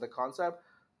associate with the concept,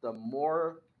 the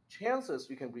more chances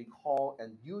you can recall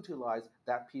and utilize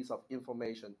that piece of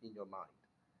information in your mind.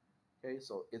 Okay,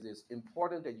 so it is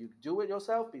important that you do it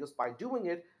yourself, because by doing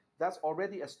it, that's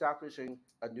already establishing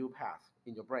a new path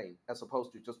in your brain as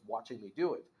opposed to just watching me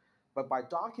do it. But by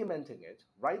documenting it,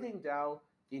 writing down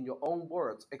in your own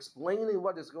words, explaining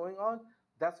what is going on,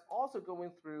 that's also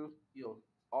going through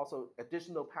also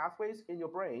additional pathways in your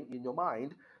brain, in your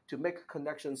mind, to make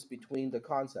connections between the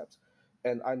concepts.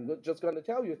 And I'm just going to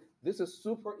tell you, this is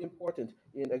super important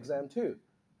in exam 2.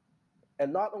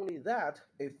 And not only that,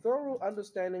 a thorough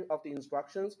understanding of the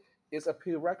instructions is a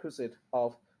prerequisite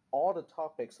of all the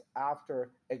topics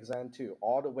after exam 2,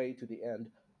 all the way to the end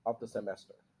of the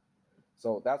semester.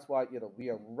 So that's why we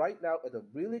are right now at a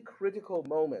really critical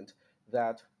moment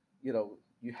that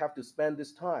you have to spend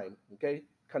this time, okay,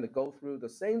 kind of go through the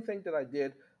same thing that I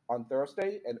did on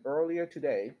Thursday and earlier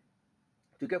today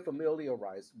to get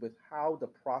familiarized with how the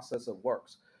processor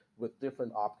works with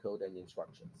different opcode and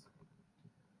instructions.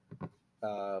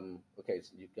 Okay,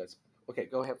 so you guys, okay,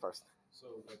 go ahead first. So,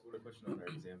 like, would a question on our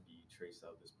exam be trace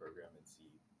out this program and see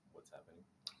what's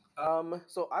happening?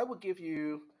 So I would give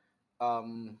you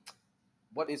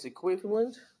what is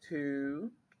equivalent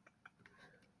to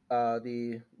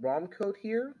the ROM code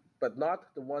here, but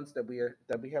not the ones that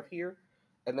we have here,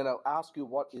 and then I'll ask you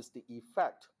what is the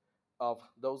effect of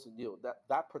those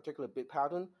that particular bit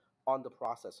pattern on the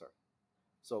processor.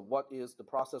 So what is the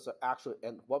processor actually,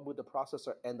 and what would the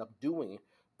processor end up doing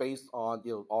based on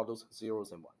all those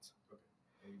zeros and ones? Okay,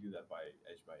 and we do that by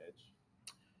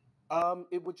edge.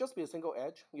 It would just be a single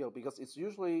edge, because it's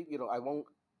usually I won't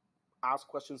ask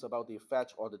questions about the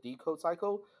fetch or the decode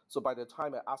cycle. So by the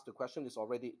time I ask the question, it's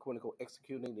already quote unquote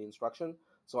executing the instruction.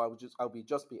 So I'll be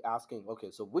asking,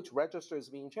 okay, so which register is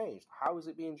being changed? How is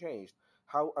it being changed?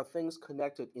 How are things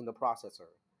connected in the processor?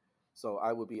 So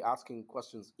I would be asking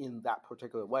questions in that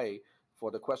particular way for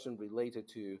the question related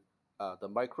to the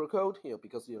microcode,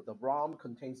 because the ROM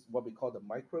contains what we call the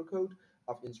microcode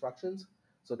of instructions.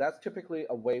 So that's typically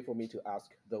a way for me to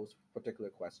ask those particular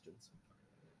questions.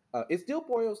 It still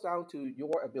boils down to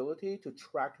your ability to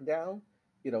track down.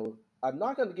 I'm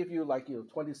not going to give you like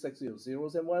 26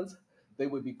 zeros and ones. They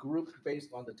would be grouped based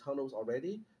on the tunnels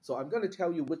already. So I'm going to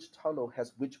tell you which tunnel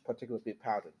has which particular bit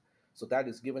pattern. So that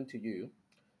is given to you.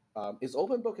 It's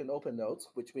open book and open notes,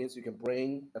 which means you can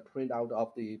bring a printout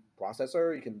of the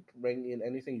processor. You can bring in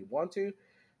anything you want to,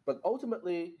 but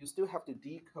ultimately you still have to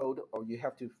decode, or you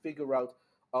have to figure out,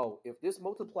 oh, if this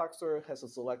multiplexer has a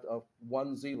select of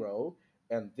 1 0,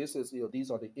 and this is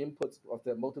these are the inputs of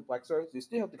the multiplexer, you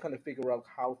still have to kind of figure out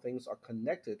how things are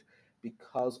connected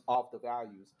because of the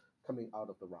values coming out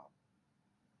of the ROM.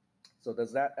 So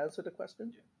does that answer the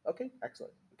question? Yeah. Okay,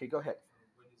 excellent. Okay, go ahead.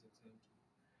 When is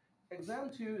exam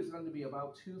 2? Exam 2 is going to be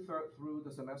about 2/3 through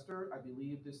the semester. I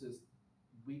believe this is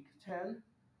week 10.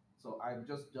 So I'm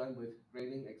just done with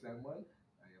grading exam 1.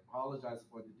 I apologize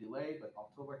for the delay, but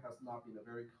October has not been a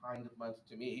very kind month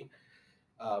to me.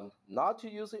 Not to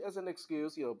use it as an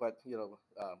excuse, but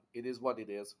it is what it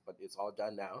is. But it's all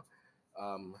done now.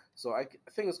 So I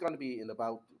think it's going to be in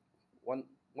about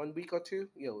one week or two.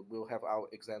 We'll have our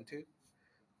exam 2.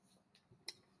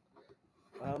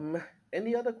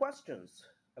 Any other questions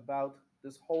about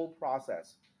this whole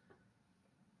process?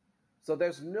 So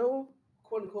there's no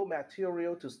quote unquote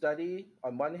material to study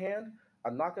on one hand.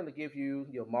 I'm not going to give you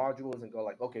your modules and go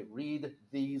like, okay, read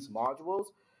these modules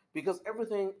because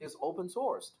everything is open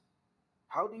sourced.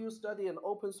 How do you study an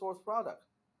open source product?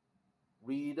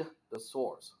 Read the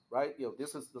source, right?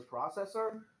 This is the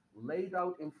processor laid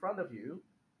out in front of you.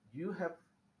 You have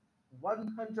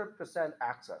 100%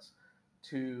 access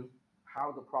to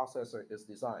how the processor is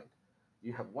designed.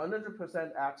 You have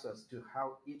 100% access to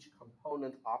how each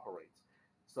component operates.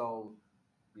 So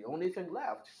the only thing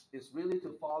left is really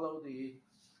to follow the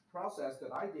process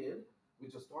that I did,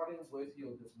 which is starting with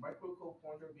this microcode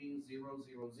pointer being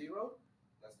 000.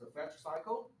 That's the fetch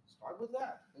cycle. Start with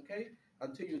that, okay?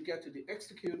 Until you get to the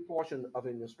execute portion of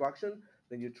an instruction,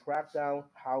 then you track down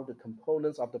how the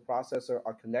components of the processor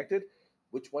are connected,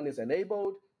 which one is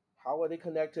enabled, how are they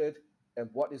connected, and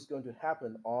what is going to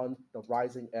happen on the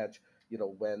rising edge,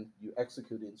 when you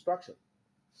execute the instruction.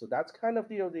 So that's kind of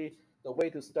the way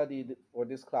to study for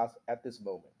this class at this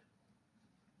moment.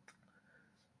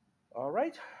 All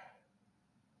right.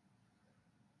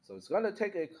 So it's going to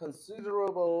take a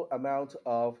considerable amount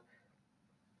of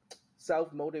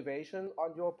self-motivation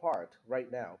on your part right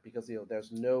now because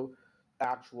there's no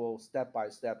actual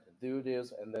step-by-step do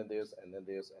this and then this and then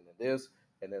this and then this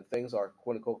and then things are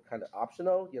quote unquote kind of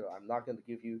optional. I'm not going to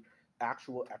give you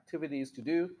actual activities to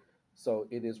do. So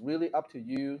it is really up to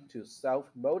you to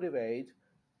self-motivate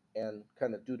and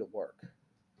kind of do the work.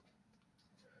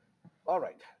 All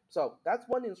right, so that's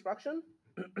one instruction.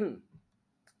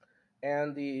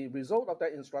 And the result of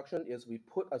that instruction is we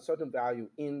put a certain value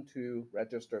into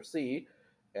register C,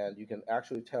 and you can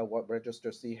actually tell what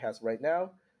register C has right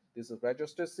now. This is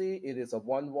register C. It is a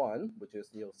 1-1, which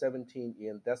is 17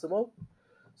 in decimal.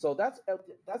 So that's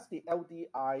the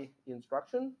LDI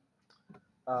instruction.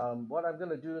 What I'm going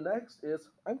to do next is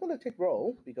I'm going to take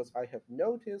roll because I have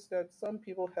noticed that some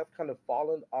people have kind of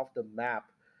fallen off the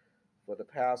map for the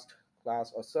past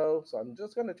class or so. So I'm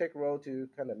just going to take roll to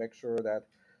kind of make sure that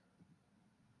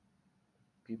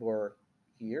people are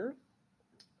here.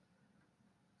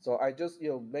 So I just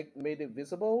made it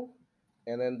visible,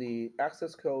 and then the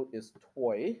access code is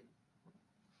toy,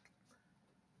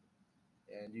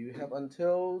 and you have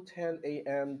until 10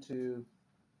 a.m. to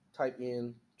type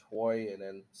in toy and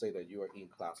then say that you are in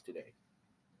class today.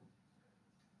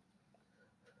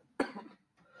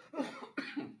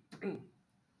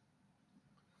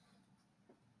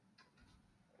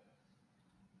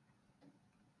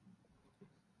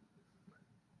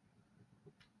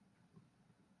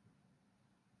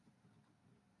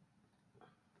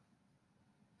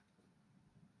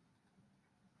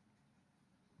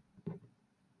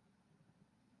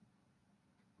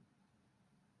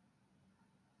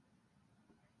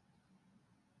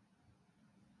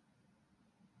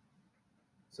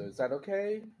 So is that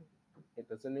okay? It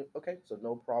doesn't. Okay, so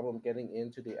no problem getting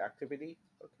into the activity.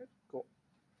 Okay, cool.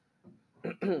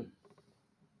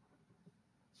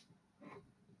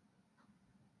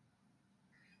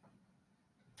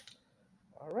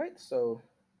 All right, so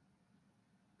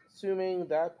assuming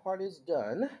that part is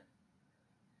done,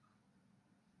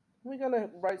 we're gonna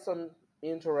write some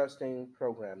interesting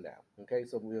program now. Okay,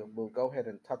 so we'll go ahead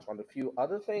and touch on a few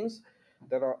other things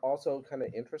that are also kind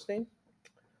of interesting.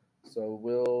 So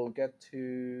we'll get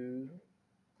to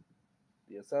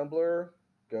the assembler,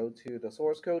 go to the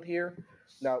source code here.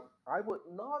 Now, I would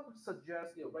not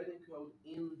suggest writing code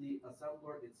in the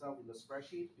assembler itself in the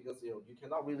spreadsheet because you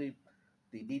cannot really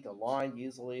delete a line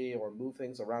easily or move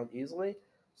things around easily.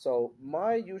 So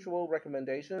my usual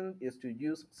recommendation is to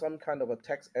use some kind of a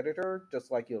text editor,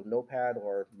 just like Notepad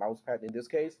or Mousepad in this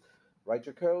case. Write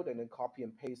your code and then copy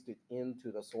and paste it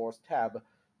into the source tab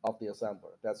of the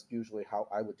assembler. That's usually how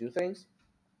I would do things.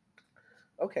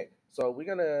 Okay, so we're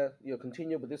gonna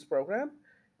continue with this program.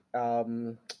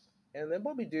 And then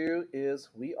what we do is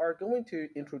we are going to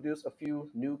introduce a few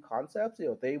new concepts.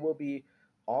 They will be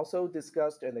also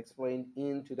discussed and explained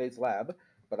in today's lab,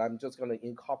 but I'm just going to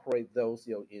incorporate those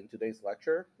in today's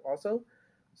lecture also.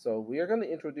 So we are going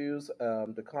to introduce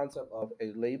the concept of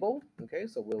a label. Okay,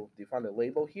 so we'll define a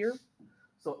label here.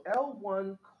 So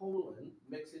L1 colon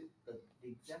makes it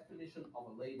the definition of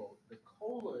a label. The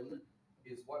colon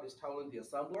is what is telling the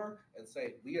assembler and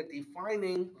say we are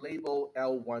defining label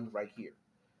L1 right here.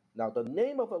 Now the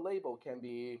name of a label can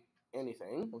be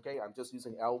anything. Okay, I'm just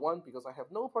using L1 because I have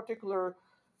no particular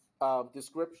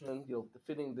description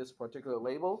fitting this particular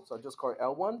label, so I just call it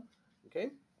L1.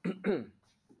 Okay.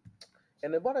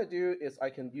 And then what I do is I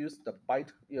can use the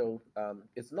byte,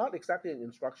 it's not exactly an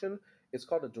instruction, it's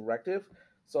called a directive.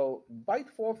 So byte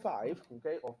 45,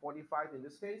 okay, or 45 in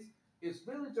this case, is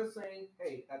really just saying,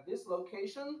 hey, at this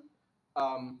location,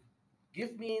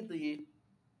 give me the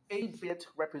 8-bit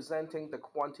representing the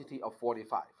quantity of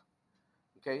 45.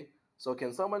 Okay, so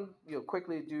can someone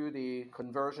quickly do the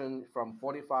conversion from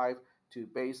 45 to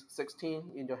base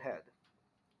 16 in your head?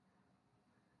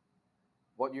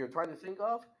 What you're trying to think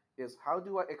of is how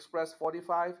do I express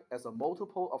 45 as a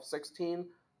multiple of 16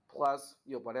 plus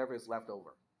whatever is left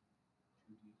over?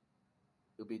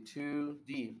 It'll be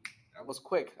 2D. That was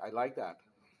quick. I like that.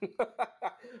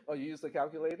 Oh, you use the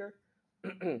calculator?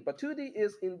 But 2D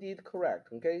is indeed correct,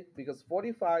 okay? Because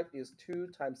 45 is 2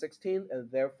 times 16,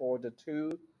 and therefore the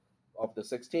 2 of the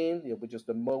 16, which is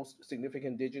the most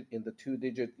significant digit in the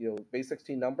two-digit, base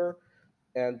 16 number.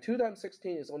 And 2 times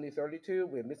 16 is only 32.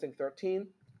 We're missing 13.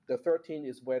 The 13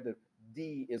 is where the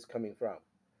D is coming from.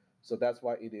 So that's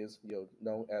why it is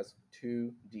known as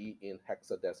 2D in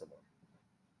hexadecimal.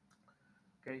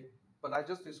 Okay, but I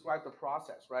just described the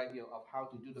process, right, of how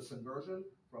to do the conversion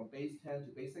from base 10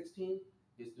 to base 16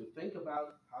 is to think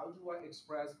about how do I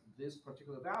express this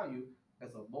particular value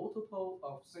as a multiple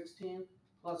of 16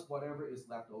 plus whatever is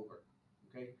left over.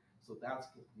 Okay, so that's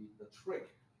the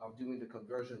trick of doing the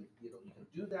conversion. You can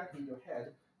do that in your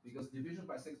head because division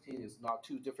by 16 is not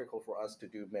too difficult for us to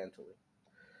do mentally.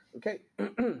 Okay,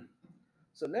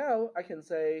 so now I can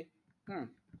say,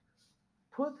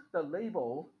 put the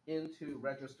label into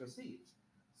register C.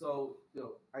 So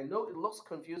I know it looks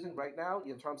confusing right now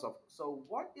in terms of so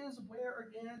what is where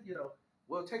again?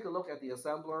 We'll take a look at the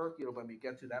assembler when we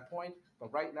get to that point.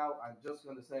 But right now I'm just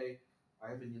going to say I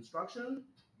have an instruction.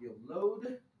 You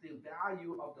load the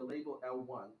value of the label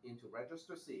L1 into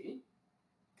register C,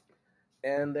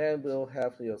 and then we'll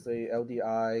have say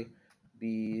LDI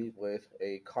be with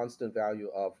a constant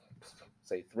value of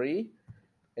say 3.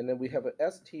 And then we have an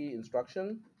ST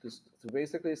instruction to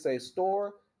basically say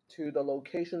store to the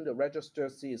location the register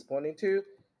C is pointing to,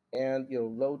 and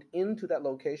load into that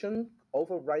location,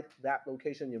 overwrite that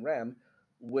location in RAM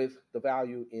with the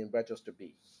value in register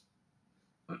B.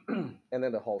 And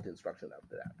then the halt instruction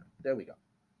after that. There we go.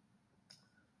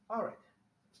 All right.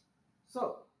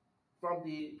 So from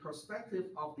the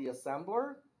perspective of the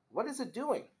assembler, what is it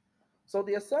doing? So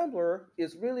the assembler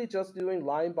is really just doing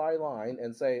line by line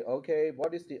and say, okay,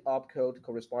 what is the opcode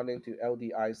corresponding to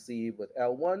LDIC with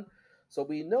L1? So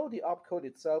we know the opcode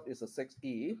itself is a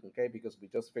 6E, okay, because we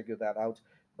just figured that out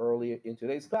earlier in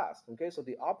today's class. Okay, so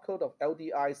the opcode of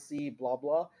LDIC blah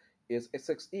blah is a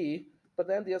 6E, but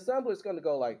then the assembler is going to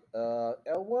go like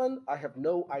L1, I have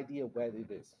no idea where it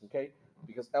is, okay,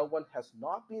 because L1 has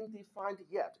not been defined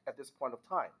yet at this point of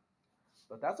time.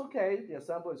 But that's okay. The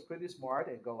assembler is pretty smart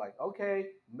and go like,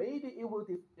 okay, maybe it will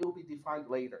be defined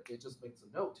later. It just makes a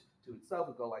note to itself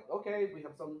and go like, okay, we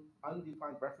have some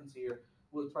undefined reference here.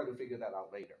 We'll try to figure that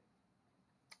out later.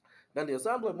 Then the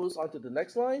assembler moves on to the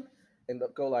next line and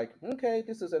go like, okay,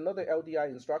 this is another LDI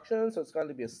instruction, so it's going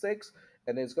to be a 6,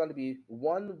 and then it's going to be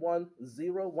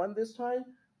 1101 this time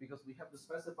because we have to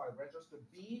specify register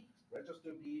B.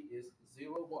 Register B is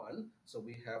 01, so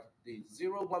we have the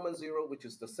 0110, which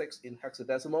is the 6 in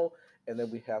hexadecimal, and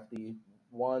then we have the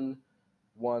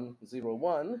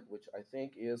 1101, which I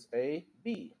think is a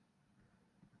B.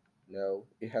 No,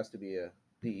 it has to be a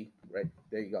D, right?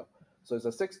 There you go. So it's a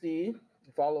 6D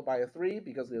followed by a 3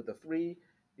 because the 3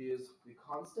 is the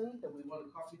constant that we want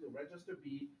to copy to register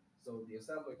B. So the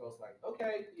assembler goes like,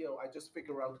 okay, I just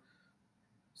figure out.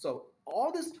 So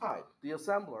all this time, the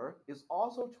assembler is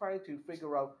also trying to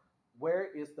figure out where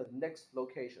is the next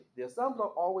location. The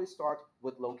assembler always starts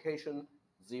with location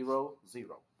 0,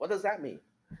 0. What does that mean?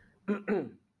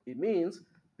 It means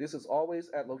this is always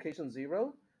at location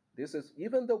 0. This is,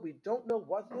 even though we don't know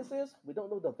what this is, we don't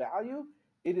know the value,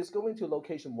 it is going to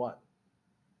location 1.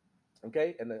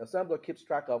 Okay, and the assembler keeps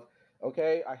track of,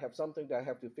 okay, I have something that I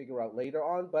have to figure out later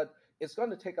on, but it's going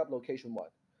to take up location 1.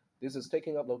 This is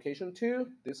taking up location 2.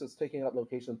 This is taking up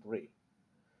location 3.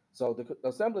 So the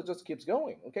assembler just keeps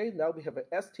going. Okay, now we have an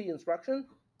ST instruction.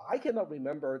 I cannot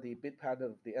remember the bit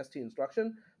pattern of the ST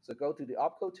instruction. So go to the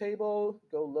opcode table,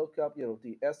 go look up,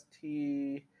 the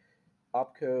ST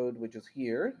opcode, which is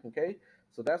here. Okay,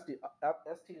 so that's the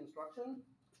ST instruction.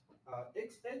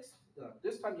 XX,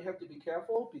 this time you have to be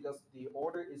careful because the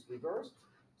order is reversed.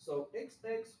 So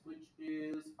XX, which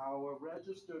is our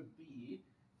register B,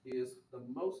 is the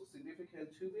most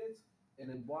significant 2 bits, and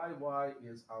then YY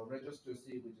is our register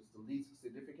C, which is the least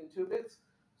significant 2 bits.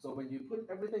 So when you put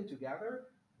everything together,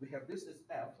 we have this is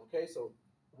F, okay? So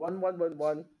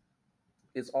 1111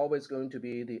 is always going to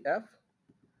be the F.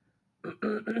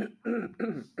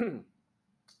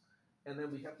 And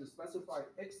then we have to specify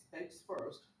XX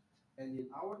first. And in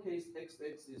our case,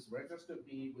 XX is register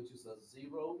B, which is a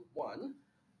 0, 1,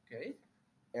 okay?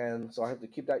 And so I have to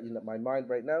keep that in my mind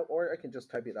right now, or I can just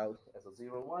type it out as a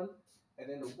 0, 1. And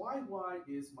then the YY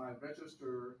is my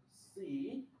register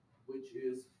C, which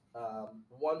is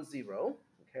 1, 0.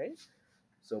 Okay,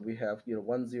 so we have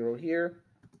 1, 0 here.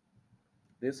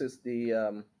 This is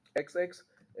the XX,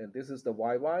 and this is the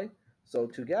YY. So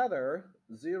together,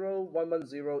 0, 1, 1,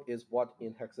 0 is what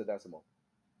in hexadecimal?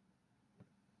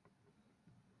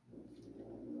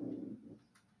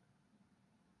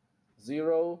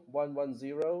 0, 1, 1,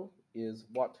 0 is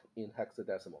what in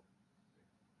hexadecimal?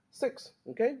 6.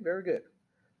 Okay, very good.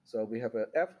 So we have a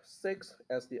F6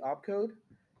 as the opcode,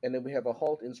 and then we have a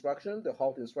halt instruction. The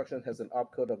halt instruction has an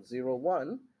opcode of 0,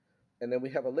 1. And then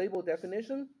we have a label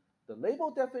definition. The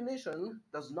label definition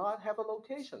does not have a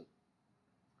location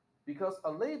because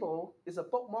a label is a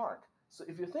bookmark. So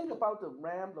if you think about the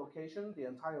RAM location, the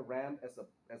entire RAM as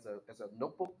a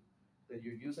notebook that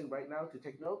you're using right now to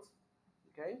take notes,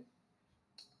 okay,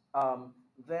 um,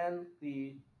 then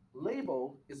the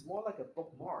label is more like a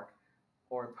bookmark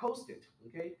or a post-it,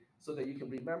 okay, so that you can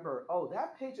remember, oh,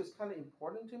 that page is kind of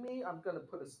important to me. I'm going to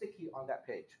put a sticky on that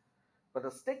page. But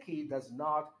a sticky is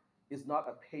not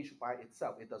a page by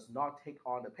itself. It does not take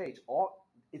on the page. All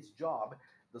its job,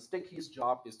 the sticky's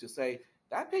job, is to say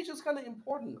that page is kind of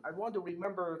important. I want to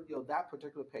remember that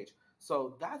particular page.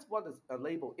 So that's what a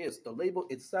label is. The label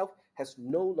itself has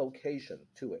no location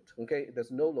to it. Okay,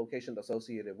 there's no location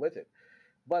associated with it.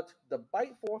 But the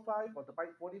byte 45 or the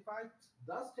byte 45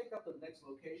 does take up the next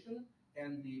location,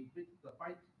 and the bit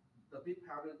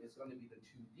pattern is going to be the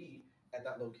 2D at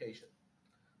that location.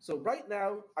 So right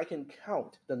now, I can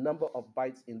count the number of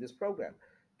bytes in this program.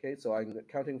 Okay, so I'm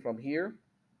counting from here.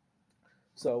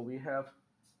 So we have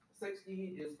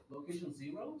 6E is location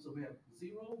 0. So we have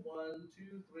 0, 1,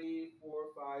 2, 3, 4,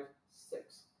 5,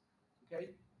 6. Okay,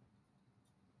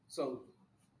 so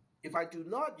if I do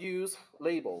not use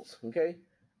labels, okay,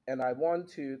 and I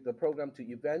want the program to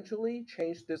eventually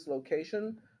change this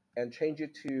location and change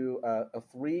it to a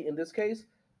 3 in this case,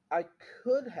 I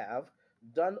could have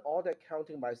done all that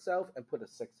counting myself and put a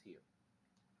 6 here.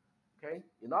 Okay,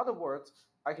 in other words,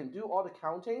 I can do all the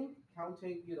counting,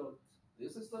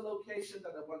 this is the location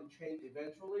that I want to change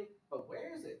eventually, but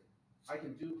where is it? I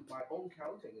can do my own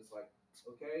counting. It's like,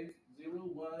 okay, 0,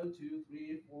 1, 2,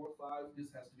 3, 4, 5,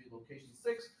 this has to be location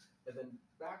 6, and then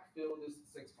backfill this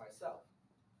 6 myself.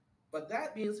 But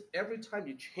that means every time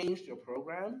you change your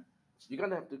program, you're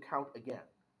gonna have to count again.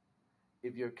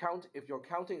 If your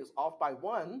counting is off by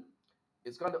 1,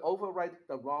 it's going to overwrite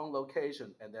the wrong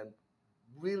location, and then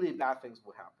really bad things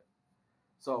will happen.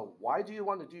 So why do you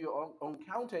want to do your own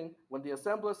counting when the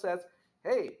assembler says,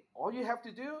 hey, all you have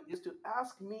to do is to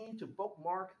ask me to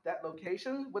bookmark that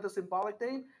location with a symbolic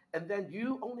name, and then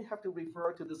you only have to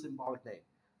refer to the symbolic name.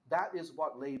 That is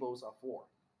what labels are for.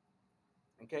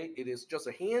 Okay, it is just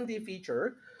a handy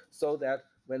feature so that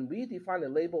when we define a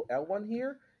label L1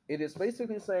 here, it is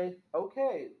basically saying,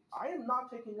 okay, I am not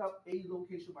taking up a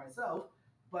location myself,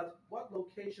 but what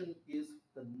location is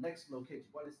the next location?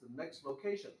 What is the next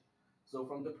location? So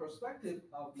from the perspective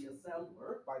of the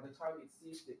assembler, by the time it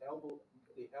sees the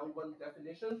L1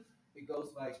 definition, it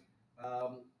goes like,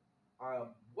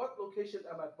 what location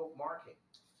am I bookmarking?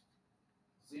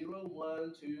 0,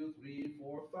 1, 2, 3,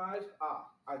 4, 5.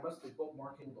 I must be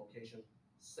bookmarking location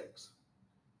 6.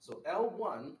 So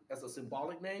L1 as a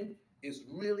symbolic name is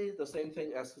really the same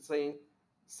thing as saying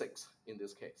 6 in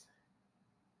this case.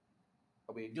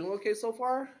 Are we doing okay so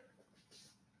far?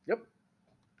 Yep.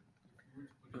 If you were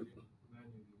to put it in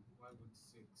manually, why would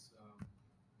 6,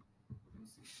 wouldn't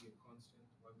 6 be a constant?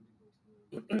 Why would you go to the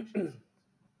location 6?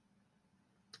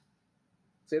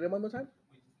 Say that one more time.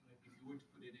 If you were to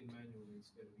put it in manually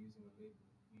instead of using a label,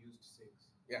 you used 6.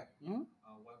 Yeah.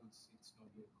 Why would 6 not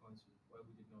be a constant? Why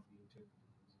would it not be interpreted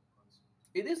as a constant?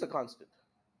 It is a constant.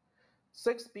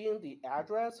 6 being the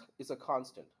address is a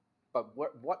constant, but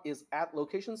what is at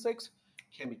location 6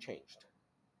 can be changed.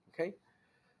 Okay,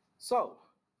 so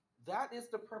that is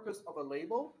the purpose of a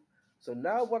label. So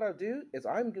now what I'll do is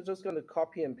I'm just going to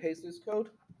copy and paste this code,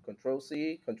 Control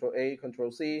C, Control A, Control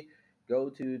C, go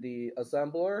to the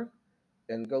assembler,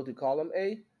 and go to column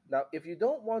A. Now, if you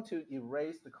don't want to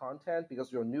erase the content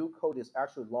because your new code is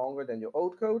actually longer than your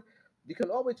old code, you can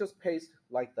always just paste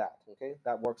like that, okay?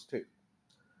 That works too.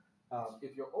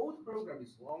 If your old program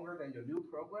is longer than your new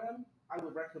program, I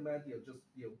would recommend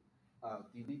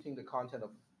deleting the content of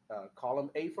column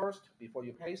A first before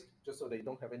you paste, just so they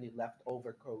don't have any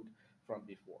leftover code from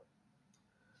before.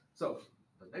 So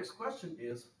the next question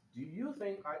is, do you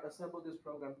think I assembled this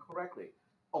program correctly?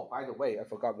 Oh, by the way, I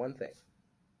forgot one thing.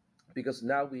 because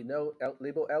now we know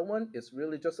label L1 is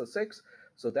really just a 6.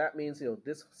 So that means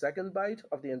this second byte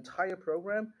of the entire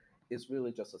program is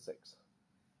really just a 6.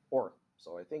 Or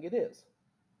so I think it is.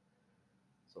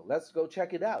 So let's go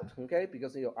check it out, okay?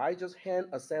 Because I just hand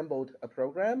assembled a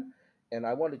program and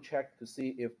I want to check to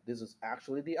see if this is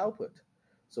actually the output.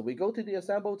 So we go to the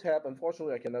assemble tab.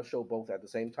 Unfortunately, I cannot show both at the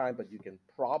same time, but you can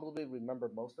probably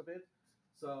remember most of it.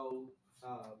 So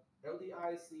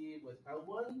LDIC with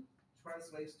L1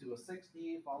 translates to a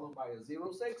 6D followed by a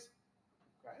 06,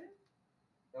 okay?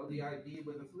 LDIB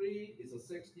with a 3 is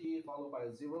a 6D followed by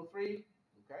a 03,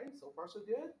 okay? So far so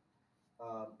good.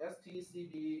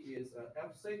 STCB is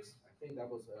F6. I think that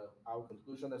was our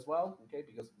conclusion as well, okay,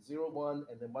 because 01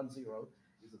 and then 10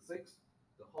 is a 6.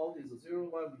 The halt is a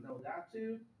 01, we know that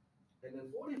too. And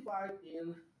then 45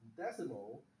 in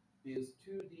decimal is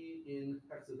 2D in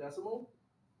hexadecimal.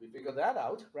 We figured that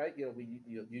out, right?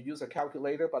 You use a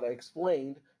calculator, but I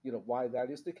explained, why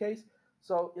that is the case.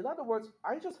 So in other words,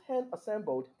 I just hand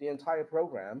assembled the entire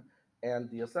program, and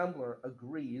the assembler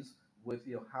agrees with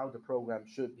how the program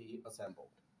should be assembled.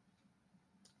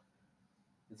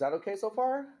 Is that okay so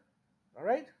far? All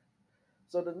right.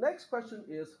 So the next question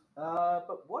is,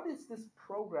 but what is this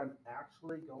program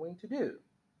actually going to do?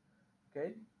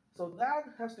 Okay. So that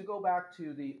has to go back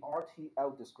to the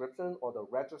RTL description, or the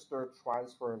register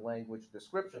transfer language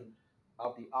description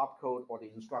of the opcode or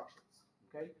the instructions.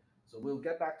 Okay. So we'll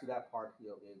get back to that part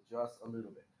in just a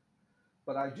little bit.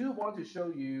 But I do want to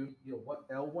show you, what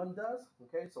L1 does.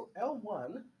 Okay, so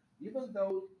L1, even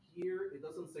though here it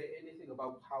doesn't say anything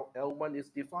about how L1 is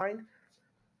defined,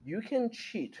 you can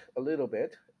cheat a little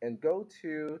bit and go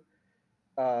to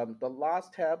the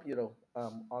last tab, in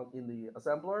the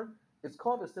assembler. It's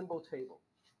called a symbol table.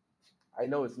 I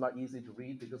know it's not easy to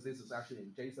read because this is actually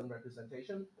in JSON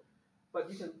representation, but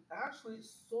you can actually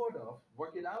sort of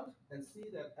work it out and see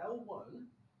that L1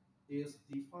 is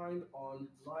defined on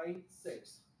line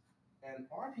 6. And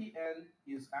RPN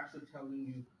is actually telling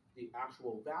you the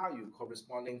actual value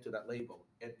corresponding to that label,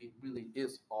 and it really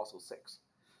is also 6.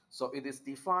 So it is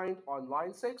defined on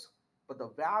line 6, but the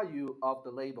value of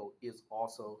the label is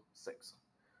also 6.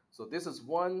 So this is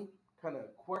one kind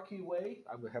of quirky way,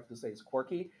 I would have to say it's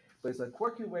quirky, but it's a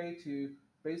quirky way to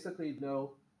basically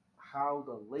know how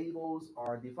the labels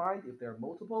are defined, if they're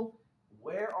multiple,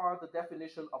 where are the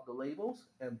definition of the labels,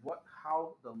 and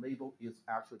how the label is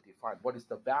actually defined. What is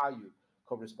the value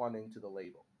corresponding to the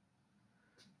label?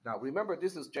 Now remember,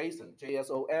 this is JSON,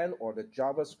 JSON, or the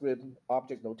JavaScript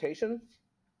object notation.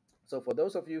 So for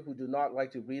those of you who do not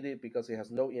like to read it because it has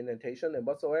no indentation and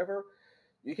whatsoever,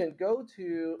 you can go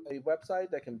to a website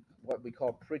that can, what we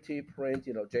call pretty print,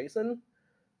 JSON,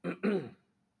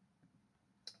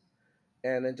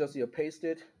 and then just paste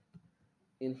it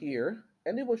in here,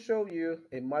 and it will show you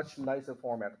a much nicer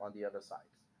format on the other side.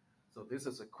 So this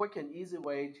is a quick and easy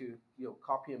way to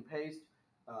copy and paste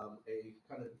a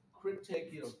kind of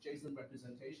cryptic JSON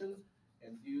representation,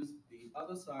 and use the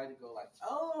other side to go like,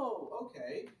 oh,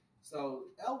 okay. So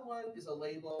L1 is a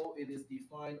label. It is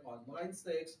defined on line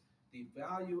 6. The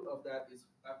value of that is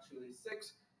actually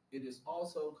 6. It is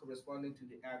also corresponding to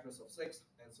the address of 6,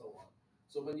 and so on.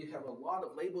 So when you have a lot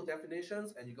of label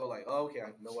definitions and you go like, oh, okay, I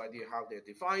have no idea how they're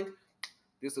defined,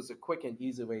 this is a quick and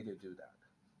easy way to do that.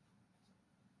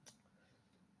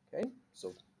 Okay,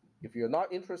 so if you're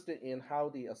not interested in how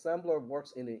the assembler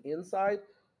works in the inside,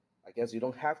 I guess you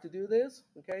don't have to do this,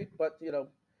 okay? But,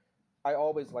 I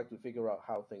always like to figure out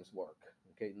how things work,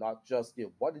 okay? Not just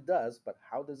what it does, but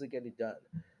how does it get it done?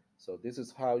 So this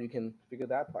is how you can figure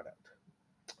that part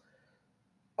out.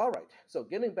 All right, so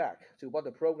getting back to what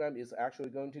the program is actually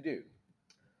going to do.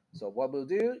 So what we'll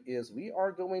do is we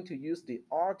are going to use the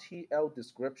RTL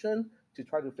description to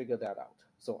try to figure that out.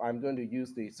 So I'm going to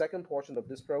use the second portion of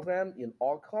this program in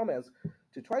all comments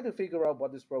to try to figure out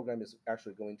what this program is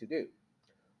actually going to do.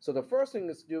 So the first thing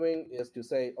it's doing is to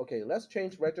say, okay, let's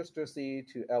change register C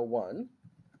to L1.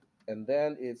 And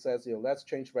then it says, let's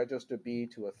change register B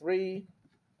to a 3.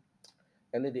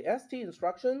 And then the ST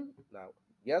instruction, now,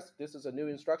 yes, this is a new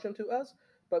instruction to us,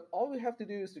 but all we have to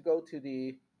do is to go to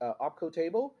the opcode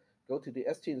table, go to the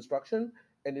ST instruction,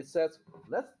 and it says,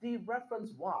 let's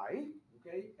dereference Y,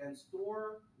 okay, and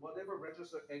store whatever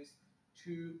register X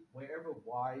to wherever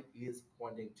Y is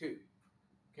pointing to,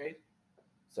 okay?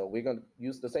 So we're going to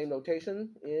use the same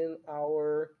notation in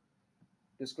our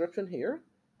description here.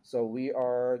 So we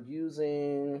are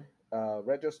using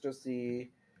register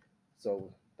C,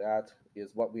 so that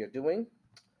is what we are doing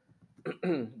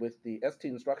with the ST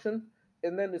instruction,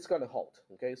 and then it's going to halt.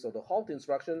 Okay, so the halt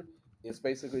instruction is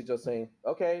basically just saying,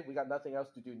 okay, we got nothing else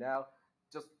to do now.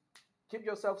 Just keep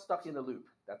yourself stuck in the loop.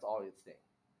 That's all it's saying.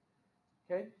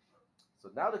 Okay? So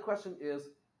now the question is,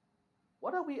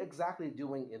 what are we exactly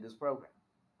doing in this program?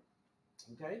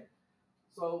 Okay?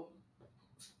 So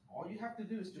all you have to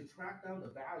do is to track down the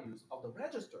values of the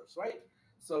registers, right?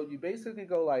 So you basically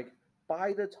go like,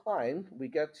 by the time we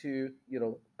get to,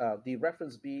 the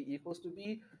reference B equals to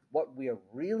B, what we are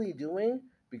really doing,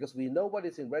 because we know what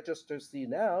is in register C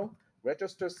now,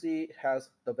 register C has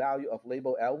the value of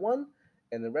label L1,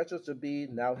 and the register B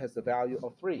now has the value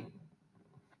of 3.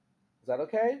 Is that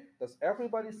okay? Does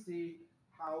everybody see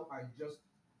how I just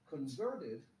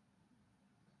converted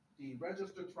the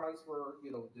register transfer,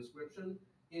 description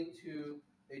into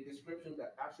a description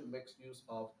that actually makes use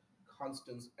of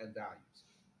constants and values?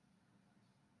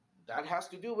 That has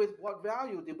to do with what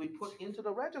value did we put into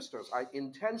the registers. I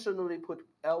intentionally put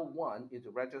L1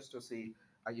 into register C.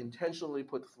 I intentionally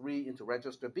put 3 into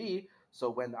register B.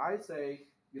 So when I say,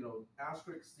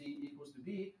 asterisk C equals to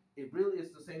B, it really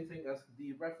is the same thing as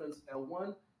the reference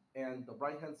L1, and the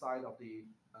right-hand side of the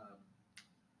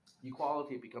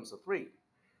equality becomes a 3.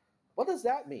 What does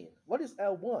that mean? What is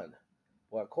L1?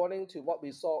 Well, according to what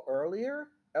we saw earlier,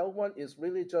 L1 is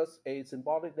really just a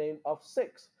symbolic name of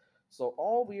 6. So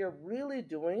all we are really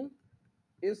doing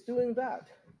is doing that.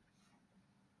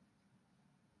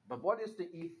 But what is the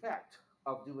effect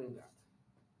of doing that?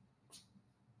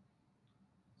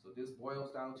 So this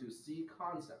boils down to C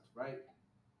concept, right?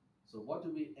 So what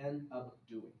do we end up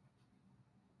doing?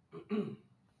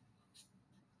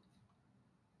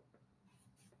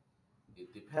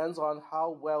 It depends on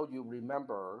how well you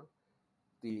remember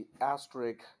the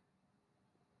asterisk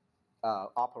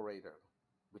operator,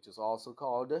 which is also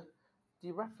called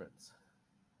dereference.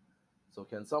 So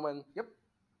can someone, yep,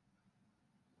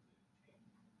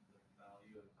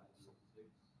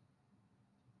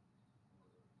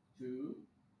 two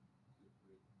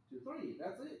to 3.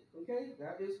 That's it. Okay,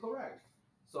 that is correct.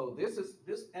 So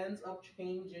this ends up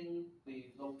changing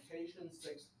the location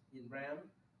 6 in RAM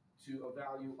to a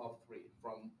value of 3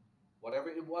 from whatever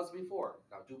it was before.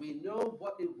 Now, do we know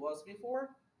what it was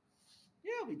before?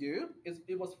 Yeah, we do.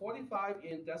 It was 45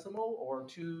 in decimal or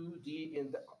 2D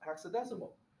in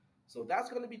hexadecimal. So that's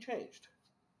going to be changed.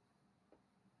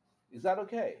 Is that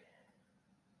okay?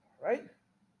 Right?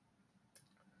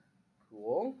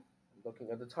 Cool. I'm looking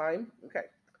at the time. Okay.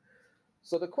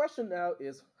 So the question now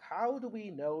is, how do we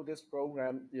know this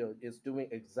program is doing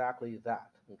exactly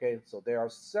that? Okay, so there are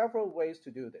several ways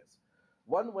to do this.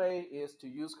 One way is to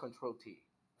use Control T.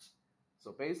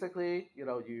 So basically,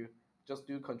 you just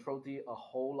do Control T a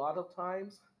whole lot of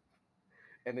times,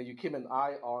 and then you keep an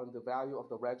eye on the value of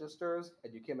the registers,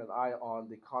 and you keep an eye on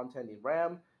the content in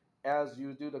RAM as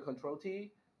you do the Control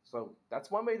T. So that's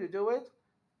one way to do it.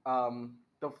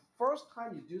 The first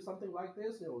time you do something like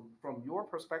this, from your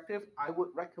perspective, I would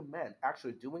recommend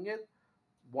actually doing it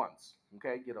once,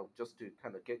 okay, just to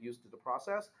kind of get used to the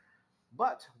process.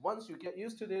 But once you get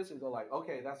used to this, you go like,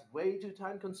 okay, that's way too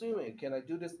time consuming. Can I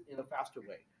do this in a faster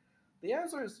way? The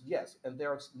answer is yes, and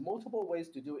there are multiple ways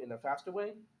to do it in a faster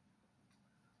way.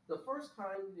 The first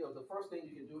time, the first thing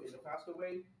you can do in a faster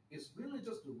way is really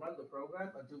just to run the program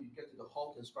until you get to the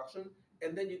halt instruction,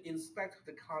 and then you inspect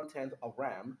the content of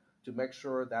RAM to make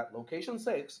sure that location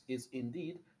 6 is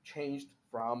indeed changed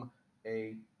from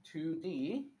a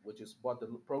 2D, which is what the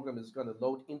program is going to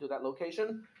load into that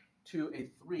location, to a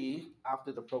 3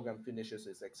 after the program finishes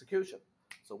its execution.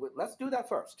 So let's do that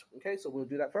first. Okay, so we'll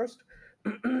do that first.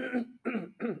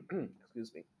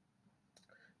 Excuse me.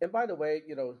 And by the way,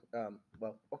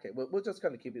 well, okay, we'll just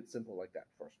kind of keep it simple like that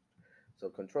first. So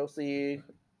Control C,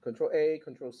 Control A,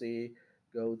 Control C,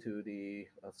 go to the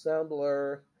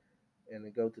assembler, and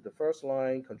then go to the first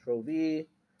line, Control V.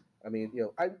 I mean,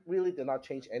 I really did not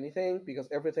change anything because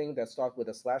everything that starts with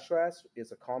a slash slash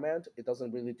is a comment. It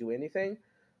doesn't really do anything.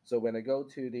 So when I go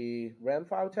to the RAM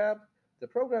file tab, the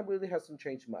program really hasn't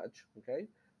changed much. Okay,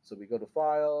 so we go to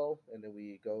File, and then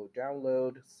we go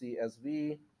Download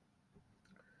CSV,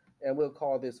 and we'll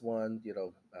call this one,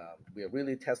 we are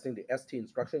really testing the ST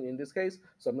instruction in this case.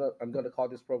 So I'm going to call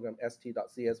this program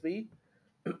st.csv.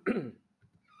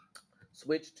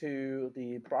 Switch to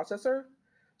the processor.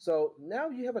 So now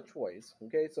you have a choice.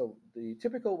 Okay, so the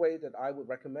typical way that I would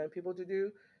recommend people to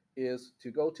do is to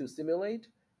go to Simulate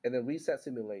and then Reset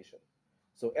Simulation.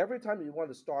 So every time you want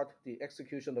to start the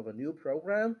execution of a new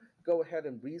program, go ahead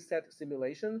and reset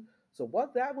simulation. So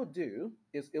what that would do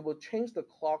is it will change the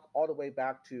clock all the way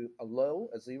back to a low,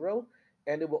 a 0,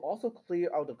 and it will also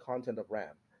clear out the content of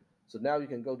RAM. So now you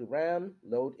can go to RAM,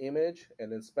 load image,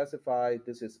 and then specify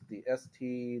this is the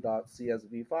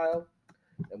st.csv file,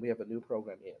 and we have a new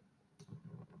program in.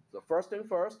 So first thing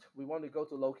first, we want to go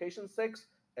to location 6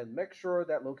 and make sure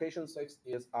that location 6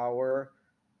 is our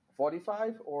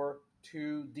 45 or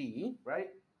 2D, right?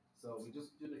 So we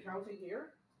just do the counting here.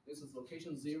 This is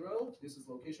location 0. This is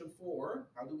location 4.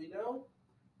 How do we know?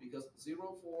 Because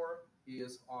 0, 4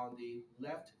 is on the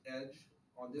left edge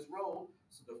on this row.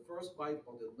 So the first byte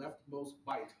or the leftmost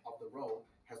byte of the row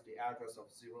has the address of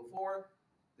 0, 4.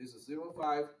 This is 0,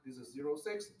 5. This is 0,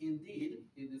 6. Indeed,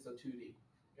 it is a 2D.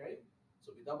 Okay?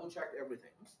 So we double check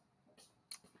everything.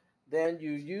 Then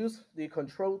you use the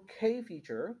Control K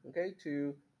feature, okay,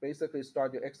 to basically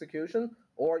start your execution,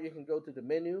 or you can go to the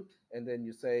menu and then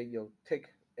you say tick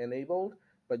enabled,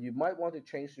 but you might want to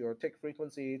change your tick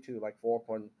frequency to like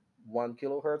 4.1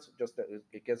 kilohertz, just that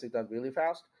it gets it done really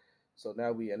fast. So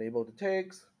now we enable the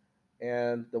ticks,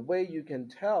 and the way you can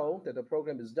tell that the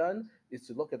program is done is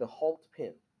to look at the halt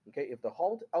pin. Okay, if the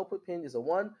halt output pin is a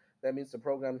 1, that means the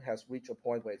program has reached a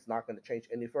point where it's not going to change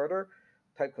any further.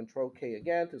 Type Control K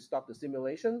again to stop the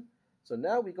simulation. So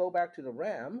now we go back to the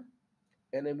RAM,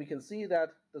 and then we can see that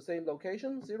the same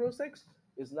location, 06,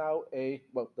 is now the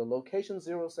location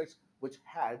 06, which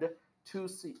had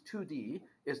 2D,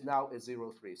 is now a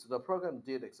 03. So the program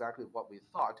did exactly what we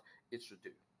thought it should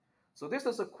do. So this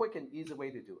is a quick and easy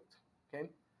way to do it, okay?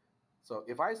 So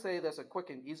if I say there's a quick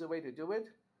and easy way to do it,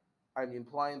 I'm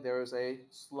implying there is a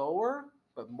slower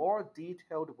but more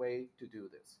detailed way to do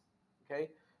this, okay?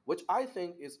 Which I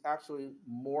think is actually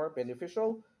more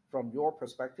beneficial from your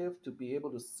perspective to be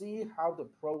able to see how the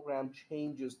program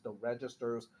changes the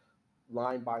registers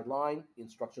line by line,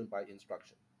 instruction by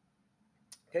instruction.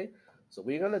 Okay, so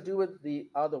we're going to do it the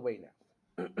other way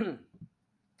now.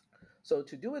 So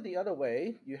to do it the other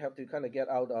way, you have to kind of get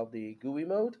out of the GUI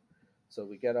mode. So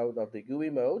we get out of the GUI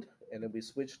mode, and then we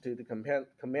switch to the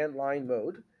command line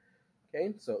mode.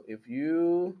 Okay, so if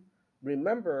you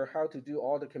remember how to do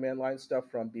all the command line stuff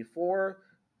from before,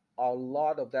 a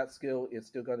lot of that skill is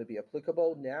still going to be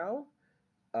applicable now.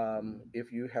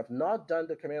 If you have not done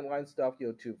the command line stuff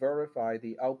to verify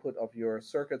the output of your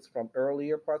circuits from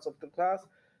earlier parts of the class,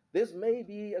 this may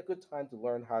be a good time to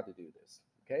learn how to do this.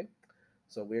 Okay,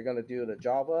 so we're going to do the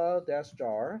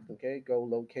java-jar. Okay, go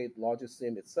locate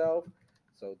logisim itself.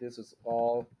 So this is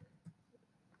all.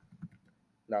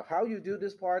 Now, how you do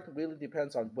this part really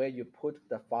depends on where you put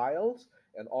the files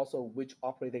and also which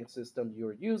operating system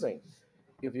you're using.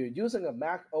 If you're using a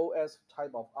Mac OS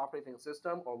type of operating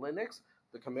system or Linux,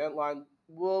 the command line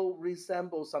will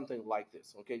resemble something like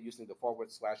this, okay, using the /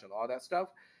 and all that stuff.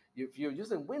 If you're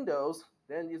using Windows,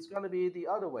 then it's going to be the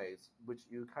other ways, which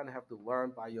you kind of have to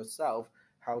learn by yourself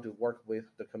how to work with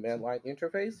the command line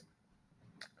interface.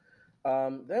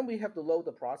 Then we have to load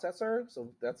the processor,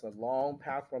 so that's a long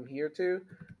path from here too,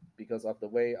 because of the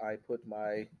way I put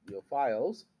my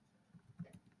files.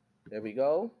 There we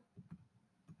go.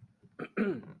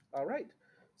 All right.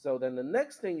 So then the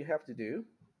next thing you have to do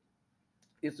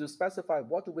is to specify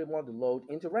what do we want to load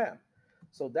into RAM.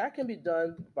 So that can be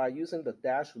done by using the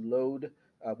 -load,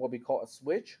 what we call a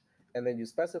switch, and then you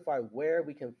specify where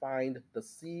we can find the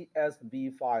CSV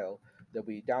file that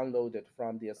we downloaded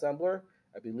from the assembler.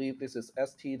 I believe this is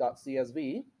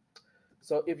st.csv.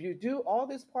 So if you do all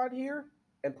this part here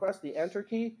and press the enter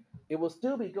key, it will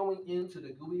still be going into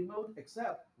the GUI mode,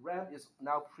 except RAM is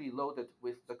now preloaded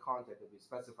with the content that we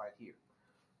specified here.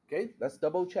 Okay, let's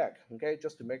double check, okay,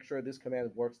 just to make sure this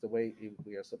command works the way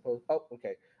we are supposed. Oh,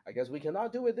 okay, I guess we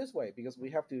cannot do it this way because we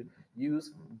have to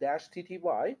use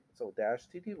 -tty, so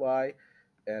 -tty,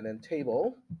 and then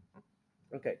table.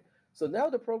 Okay, so now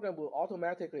the program will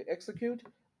automatically execute,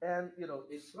 and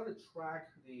it's going to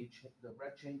track the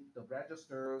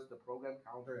registers, the program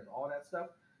counter, and all that stuff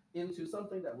into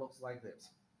something that looks like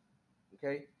this.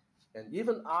 Okay, and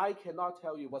even I cannot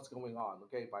tell you what's going on.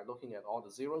 Okay, by looking at all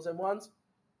the zeros and ones.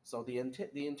 So the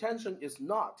intention is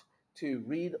not to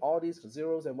read all these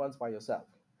zeros and ones by yourself.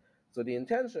 So the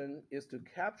intention is to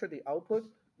capture the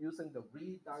output using the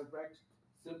redirect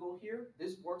symbol here.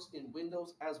 This works in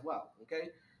Windows as well,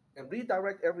 okay? And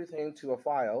redirect everything to a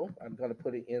file. I'm going to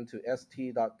put it into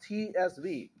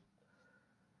st.tsv.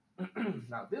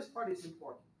 Now this part is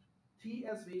important.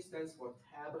 TSV stands for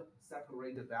tab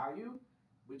separated value,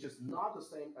 which is not the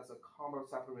same as a comma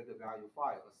separated value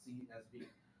file, a CSV.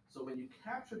 So when you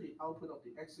capture the output of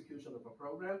the execution of a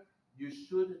program, you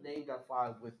should name that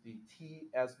file with the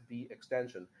TSV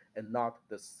extension and not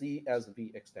the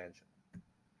CSV extension.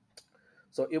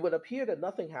 So it would appear that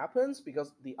nothing happens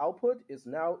because the output is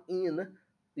now in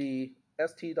the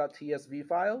st.tsv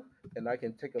file, and I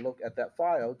can take a look at that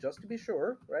file just to be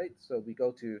sure, right? So we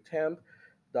go to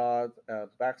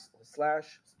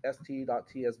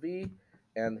temp./st.tsv,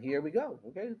 and here we go,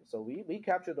 okay? So we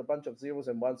captured a bunch of zeros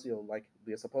and ones, like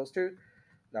we're supposed to.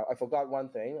 Now, I forgot one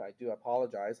thing. I do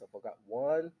apologize. I forgot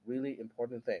one really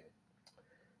important thing.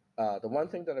 The one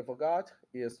thing that I forgot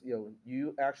is,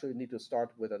 you actually need to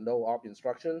start with a no op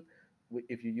instruction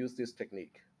if you use this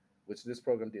technique, which this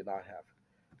program did not have.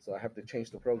 So I have to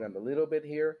change the program a little bit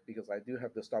here because I do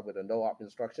have to start with a no op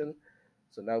instruction.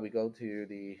 So now we go to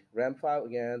the RAM file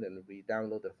again and we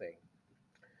download the thing.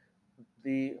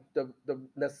 The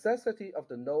necessity of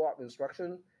the no op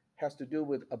instruction has to do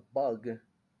with a bug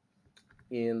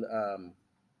in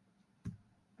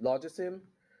Logisim.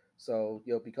 So,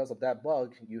 because of that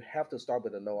bug, you have to start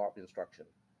with a no op instruction.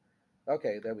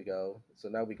 Okay, there we go. So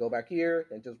now we go back here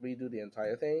and just redo the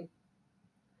entire thing.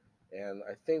 And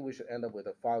I think we should end up with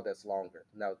a file that's longer.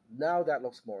 Now that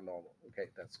looks more normal. Okay,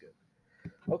 that's good.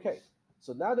 Okay,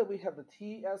 so now that we have the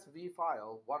TSV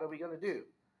file, what are we going to do?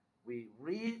 We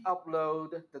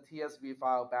re-upload the TSV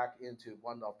file back into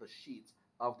one of the sheets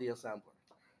of the assembler.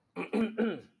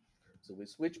 So we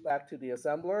switch back to the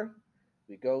assembler.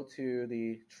 We go to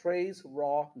the Trace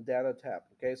Raw Data tab.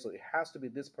 Okay, so it has to be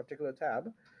this particular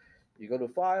tab. You go to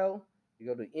File, you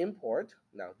go to Import.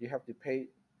 Now you have to pay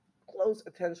close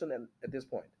attention at this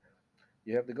point.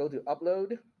 You have to go to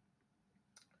Upload,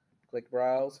 click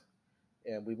Browse,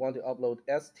 and we want to upload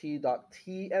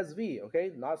st.tsv,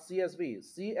 okay, not CSV.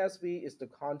 CSV is the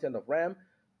content of RAM.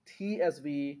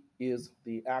 TSV is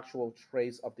the actual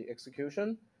trace of the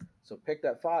execution. So pick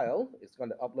that file, it's going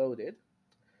to upload it.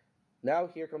 Now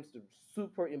here comes the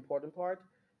super important part,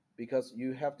 because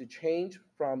you have to change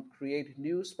from create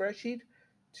new spreadsheet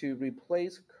to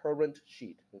replace current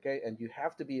sheet, okay? And you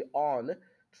have to be on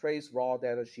trace raw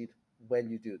data sheet when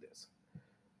you do this.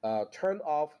 Turn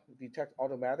off detect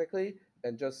automatically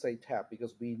and just say tab,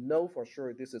 because we know for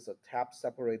sure this is a tab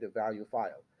separated value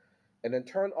file. And then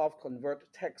turn off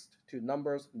convert text to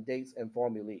numbers, dates, and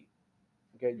formulae.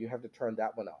 Okay, you have to turn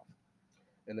that one off.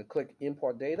 And then click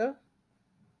import data.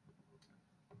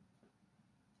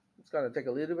 It's going to take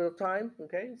a little bit of time.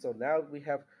 Okay, so now we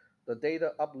have the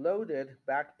data uploaded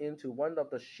back into one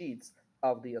of the sheets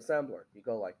of the assembler. You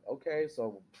go like, okay,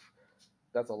 so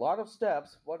that's a lot of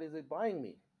steps. What is it buying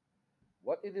me?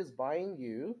 What it is buying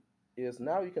you is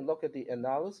now you can look at the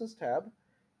analysis tab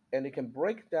and it can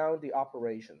break down the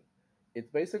operation.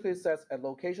 It basically says at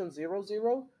location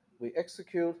 00, we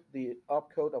execute the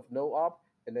opcode of no op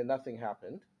and then nothing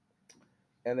happened.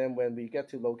 And then when we get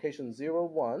to location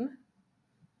 01,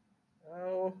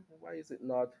 oh, why is it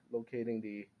not locating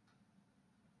the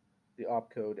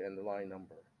opcode and the line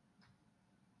number?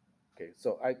 Okay,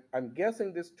 so I'm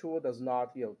guessing this tool does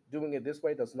not, doing it this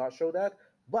way does not show that,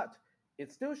 but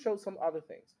it still shows some other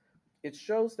things. It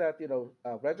shows that,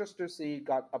 register C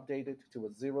got updated to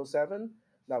a 07.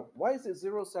 Now, why is it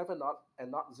 07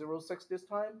 and not 06 this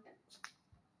time?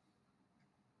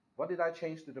 What did I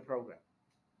change to the program?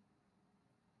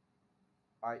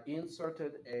 I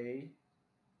inserted a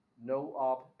no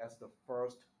op as the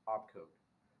first opcode.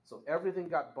 So everything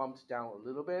got bumped down a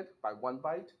little bit by 1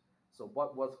 byte. So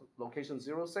what was location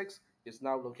 06 is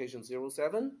now location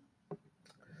 07.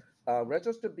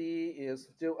 Register B is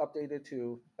still updated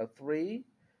to a 3.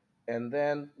 And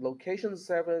then location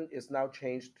 7 is now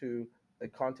changed to a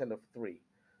content of 3.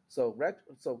 So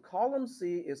column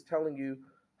C is telling you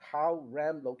how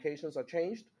RAM locations are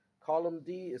changed. Column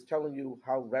D is telling you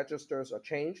how registers are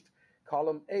changed.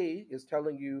 Column A is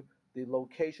telling you the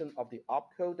location of the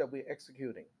opcode that we're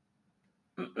executing.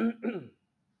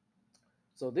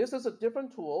 So this is a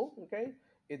different tool, okay?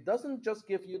 It doesn't just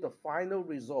give you the final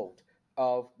result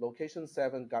of location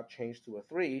 7 got changed to a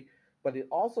 3, but it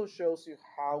also shows you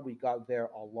how we got there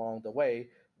along the way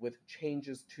with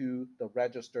changes to the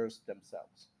registers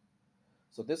themselves.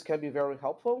 So this can be very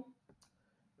helpful.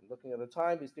 I'm looking at the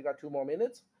time, we still got 2 more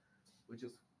minutes, which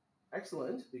is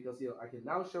excellent because I can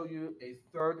now show you a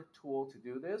third tool to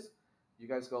do this. You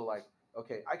guys go like,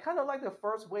 okay, I kind of like the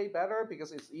first way better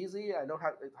because it's easy. I know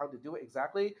how to do it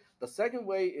exactly. The second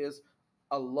way is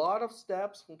a lot of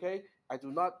steps, okay? I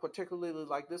do not particularly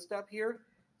like this step here.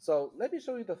 So let me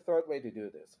show you the third way to do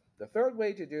this. The third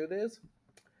way to do this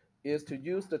is to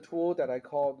use the tool that I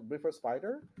called River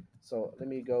Spider. So let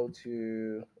me go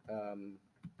to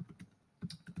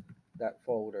that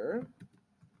folder,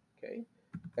 okay?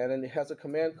 And then it has a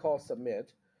command called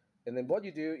submit. And then what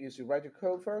you do is you write your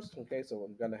code first, okay? So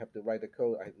I'm gonna have to write the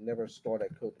code. I never store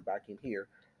that code back in here.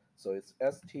 So it's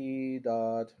st.tsv,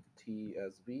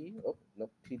 oh, no,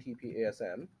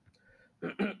 ttpasm.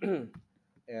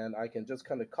 And I can just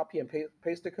kind of copy and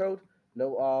paste the code.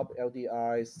 No op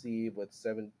LDI C with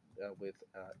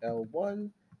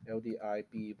L1, LDI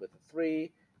B with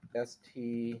 3,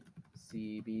 STCB,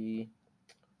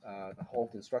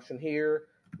 halt instruction here.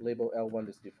 label L1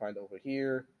 is defined over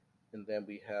here, and then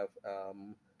we have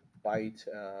byte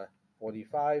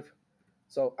 45.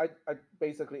 So I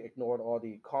basically ignored all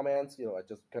the comments. I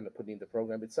just kind of put in the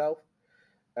program itself.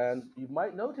 And you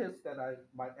might notice that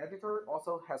my editor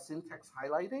also has syntax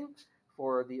highlighting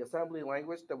for the assembly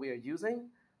language that we are using.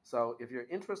 So if you're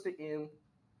interested in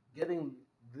getting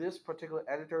this particular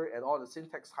editor and all the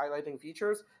syntax highlighting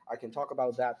features, I can talk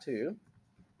about that too.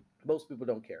 Most people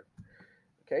don't care.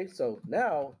 Okay, so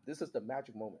now this is the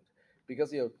magic moment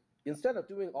because instead of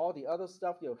doing all the other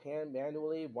stuff hand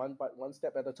manually one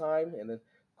step at a time and then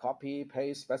copy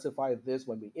paste specify this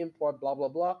when we import blah blah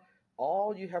blah,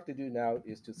 all you have to do now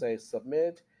is to say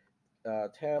submit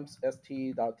temps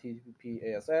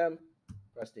st.tppasm,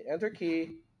 press the enter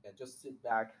key, and just sit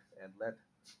back and let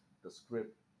the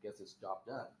script get its job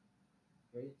done.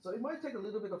 Okay, so it might take a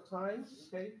little bit of time.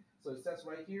 Okay, so it says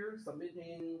right here,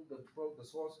 submitting the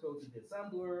source code to the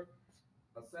assembler.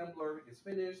 Assembler is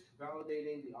finished,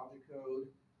 validating the object code.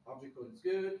 Object code is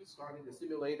good. Starting the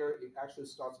simulator, it actually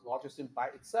starts Logisim by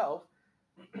itself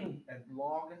and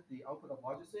log the output of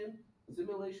Logisim.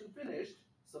 Simulation finished,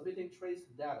 submitting trace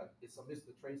data. It submits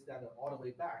the trace data all the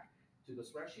way back to the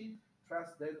spreadsheet.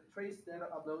 Trace data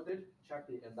uploaded, check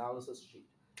the analysis sheet.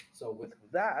 So with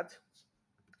that,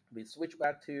 we switch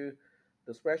back to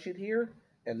the spreadsheet here,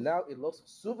 and now it looks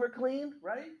super clean,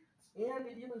 right? And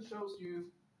it even shows you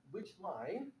which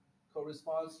line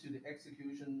corresponds to the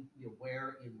execution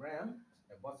where in RAM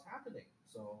and what's happening.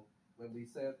 So when we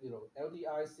said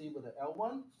LDIC with an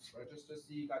L1, register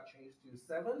C got changed to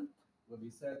 7. When we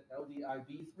said LDI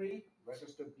B3,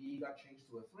 register B got changed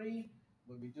to a 3.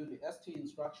 When we do the ST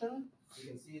instruction, you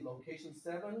can see location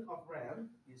 7 of RAM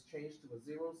is changed to a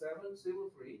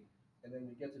 0703. And then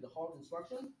we get to the halt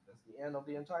instruction. That's the end of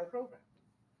the entire program.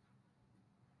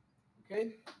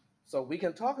 Okay, so we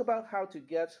can talk about how to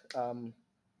get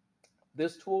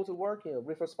this tool to work,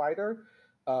 River Spider.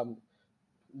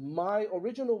 My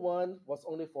original one was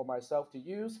only for myself to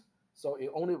use, so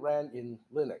it only ran in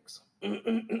Linux.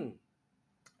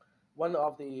 One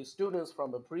of the students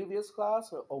from a previous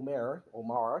class, Omar,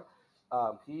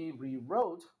 he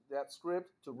rewrote that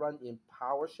script to run in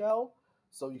PowerShell.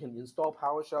 So you can install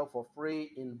PowerShell for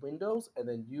free in Windows and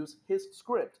then use his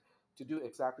script to do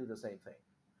exactly the same thing.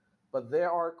 But there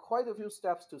are quite a few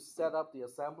steps to set up the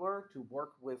assembler to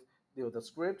work with the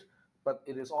script, but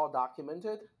it is all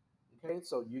documented. Okay,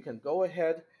 so you can go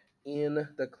ahead in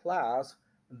the class.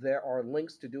 There are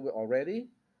links to do it already.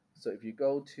 So if you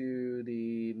go to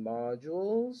the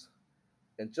modules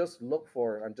and just look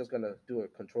for, I'm just going to do a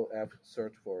Control F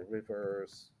search for River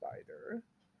Spider.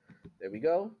 There we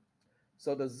go.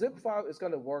 So the zip file is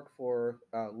going to work for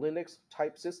Linux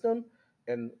type system,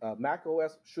 and Mac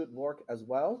OS should work as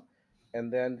well.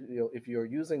 And then if you're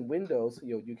using Windows,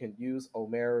 you can use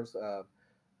Omer's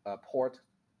port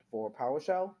for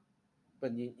PowerShell.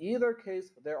 But in either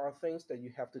case, there are things that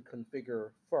you have to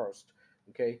configure first.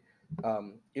 Okay,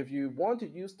 if you want to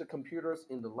use the computers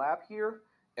in the lab here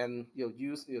and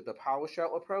use the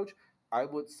PowerShell approach, I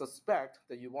would suspect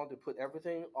that you want to put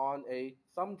everything on a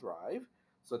thumb drive,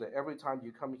 so that every time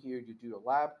you come here, you do a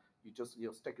lab, you just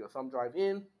stick your thumb drive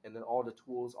in, and then all the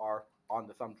tools are on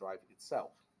the thumb drive itself.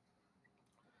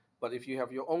 But if you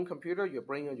have your own computer, you're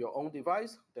bringing your own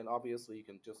device, then obviously you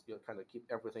can just kind of keep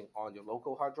everything on your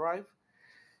local hard drive.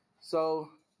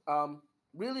 So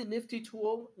really nifty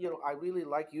tool. I really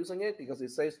like using it because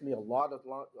it saves me a lot of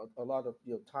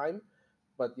time.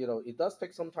 But it does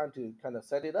take some time to kind of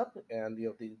set it up, and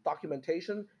the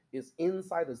documentation is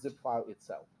inside the zip file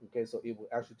itself. Okay, so it will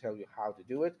actually tell you how to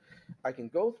do it. I can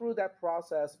go through that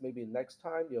process maybe next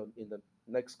time, in the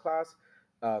next class.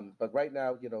 But right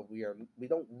now, we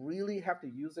don't really have to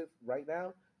use it right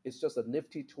now. It's just a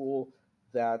nifty tool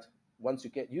that once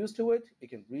you get used to it, it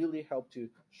can really help to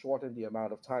shorten the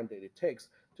amount of time that it takes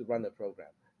to run a program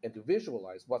and to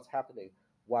visualize what's happening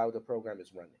while the program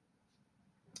is running.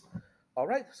 All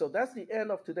right, so that's the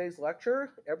end of today's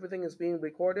lecture. Everything is being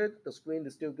recorded. The screen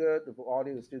is still good. The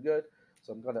audio is still good.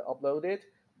 So I'm going to upload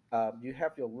it. You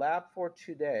have your lab for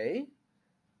today.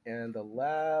 And the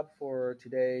lab for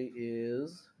today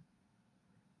is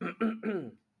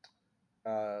LD,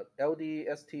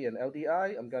 ST, and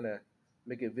LDI. I'm going to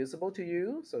make it visible to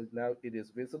you. So now it is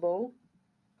visible.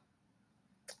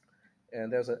 And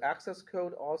there's an access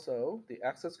code also. The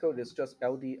access code is just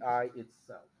LDI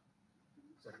itself.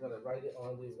 So I'm going to write it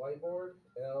on the whiteboard.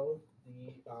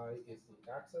 LDI is the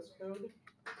access code.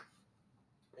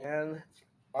 And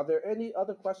are there any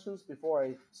other questions before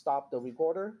I stop the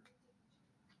recorder?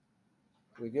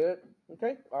 We good?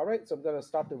 Okay. All right. So I'm going to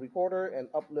stop the recorder and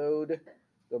upload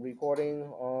the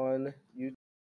recording on YouTube.